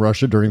campaign and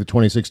Russia during the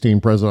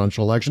 2016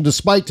 presidential election.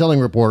 Despite telling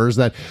reporters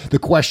that the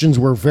questions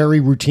were very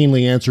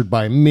routinely answered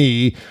by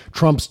me,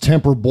 Trump's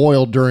temper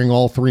boiled during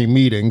all 3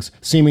 meetings.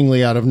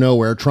 Seemingly out of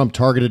nowhere, Trump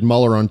targeted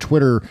Mueller on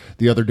Twitter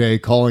the other day,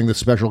 calling the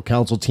special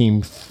counsel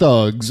team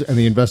thugs and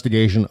the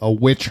investigation a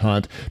witch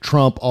hunt.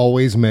 Trump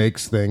always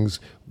makes things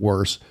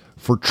worse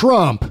for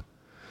Trump.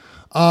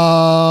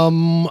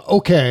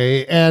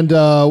 Okay. And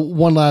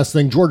one last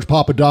thing. George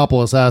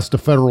Papadopoulos asked a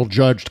federal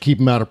judge to keep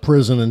him out of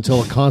prison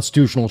until a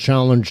constitutional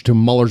challenge to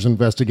Mueller's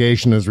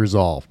investigation is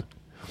resolved.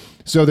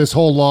 So this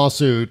whole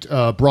lawsuit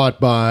brought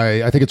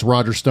by, I think it's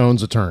Roger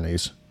Stone's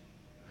attorneys,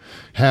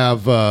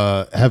 have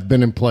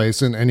been in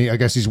place, and I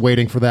guess he's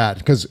waiting for that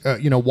because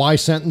why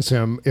sentence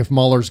him if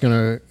Mueller's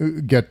going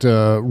to get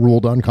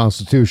ruled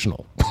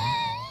unconstitutional?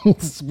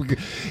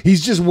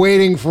 He's just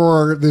waiting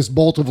for this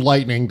bolt of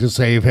lightning to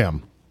save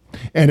him,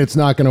 and it's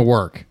not going to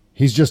work.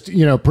 He's just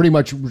pretty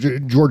much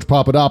George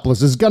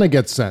Papadopoulos is going to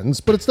get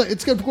sentenced, but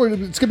it's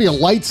going to be a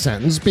light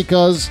sentence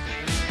because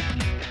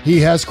he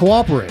has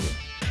cooperated.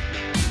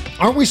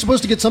 Aren't we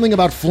supposed to get something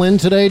about Flynn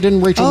today? Didn't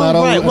Rachel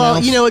Maddow right. Well,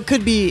 announce? it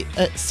could be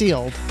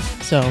sealed.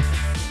 So, all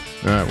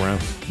right, well,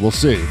 we'll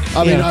see.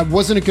 I mean,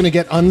 wasn't it going to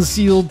get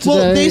unsealed today?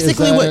 Well,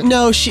 basically,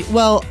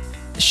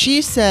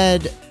 she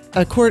said,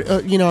 I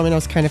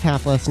was kind of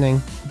half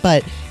listening,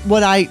 but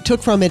what I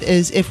took from it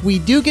is if we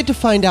do get to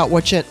find out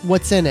what's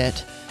in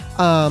it,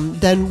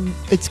 then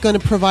it's going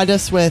to provide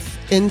us with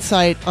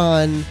insight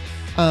on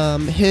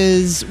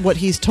what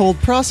he's told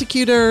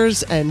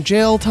prosecutors and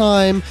jail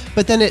time.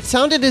 But then it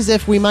sounded as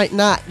if we might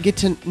not get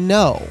to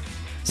know.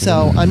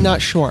 So I'm not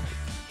sure.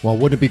 Well,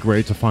 wouldn't it be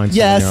great to find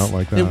something out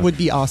like that? It would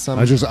be awesome.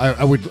 I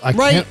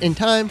right in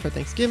time for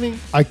Thanksgiving.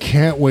 I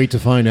can't wait to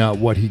find out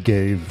what he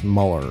gave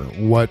Mueller,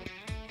 what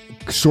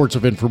sorts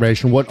of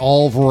information, what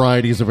all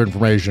varieties of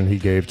information he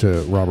gave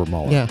to Robert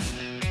Mueller. Yeah.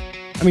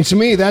 I mean, to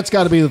me, that's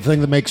got to be the thing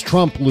that makes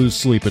Trump lose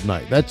sleep at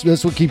night. That's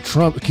what keeps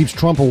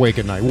Trump awake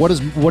at night. What did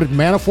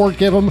Manafort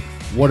give him?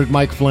 What did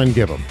Mike Flynn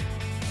give him?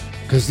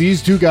 Because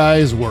these two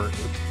guys were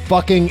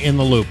fucking in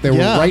the loop. They were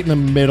right in the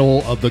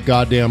middle of the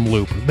goddamn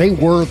loop. They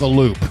were the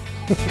loop.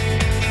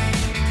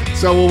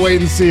 So we'll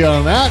wait and see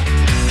on that.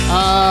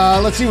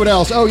 Let's see what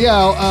else. Oh,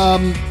 yeah.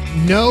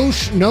 No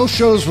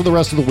shows for the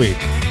rest of the week.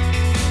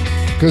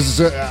 Because,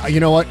 you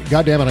know what?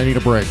 God damn it, I need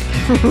a break.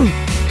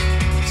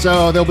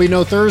 So there'll be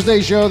no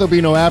Thursday show. There'll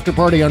be no after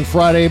party on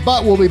Friday.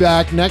 But we'll be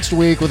back next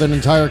week with an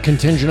entire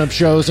contingent of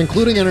shows,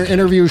 including an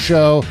interview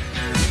show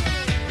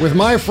with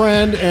my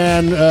friend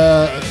and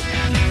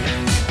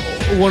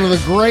one of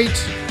the great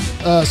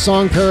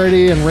song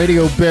parody and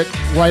radio bit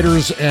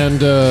writers and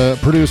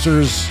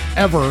producers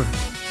ever,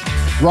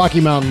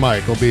 Rocky Mountain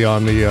Mike, will be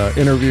on the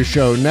interview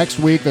show next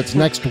week. That's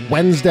next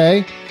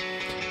Wednesday.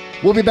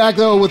 We'll be back,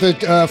 though, with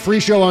a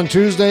free show on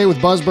Tuesday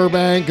with Buzz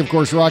Burbank. Of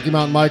course, Rocky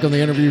Mountain Mike on the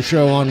interview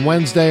show on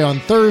Wednesday. On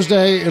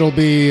Thursday, it'll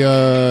be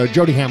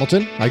Jody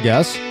Hamilton, I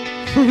guess,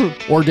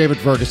 or David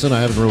Ferguson.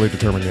 I haven't really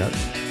determined yet.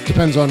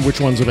 Depends on which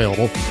one's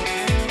available.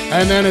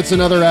 And then it's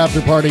another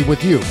after party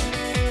with you,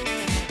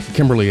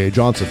 Kimberly A.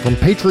 Johnson, from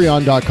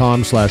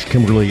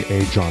patreon.com/Kimberly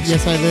A. Johnson.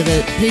 Yes, I live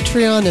at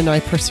Patreon, and I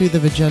pursue the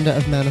Vagenda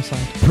of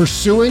Manaside.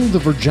 Pursuing the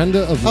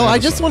Vagenda of Manaside. Oh, I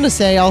just want to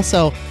say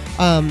also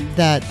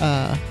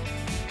that...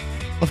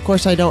 Of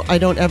course, I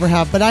don't ever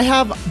have, but I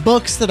have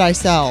books that I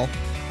sell.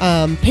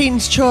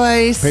 Peyton's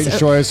Choice,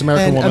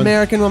 American Woman.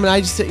 American Woman.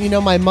 I just,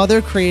 my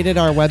mother created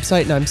our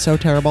website, and I'm so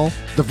terrible.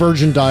 The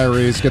Virgin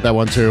Diaries, get that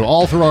one too.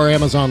 All through our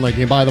Amazon link.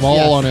 You can buy them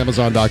all on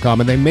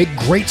Amazon.com, and they make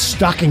great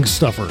stocking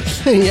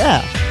stuffers.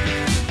 Yeah.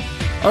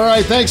 All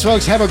right, thanks,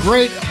 folks. Have a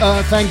great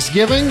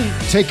Thanksgiving.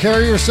 Take care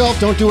of yourself.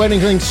 Don't do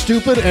anything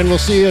stupid, and we'll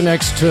see you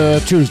next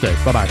Tuesday.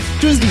 Bye-bye.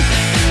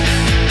 Tuesday.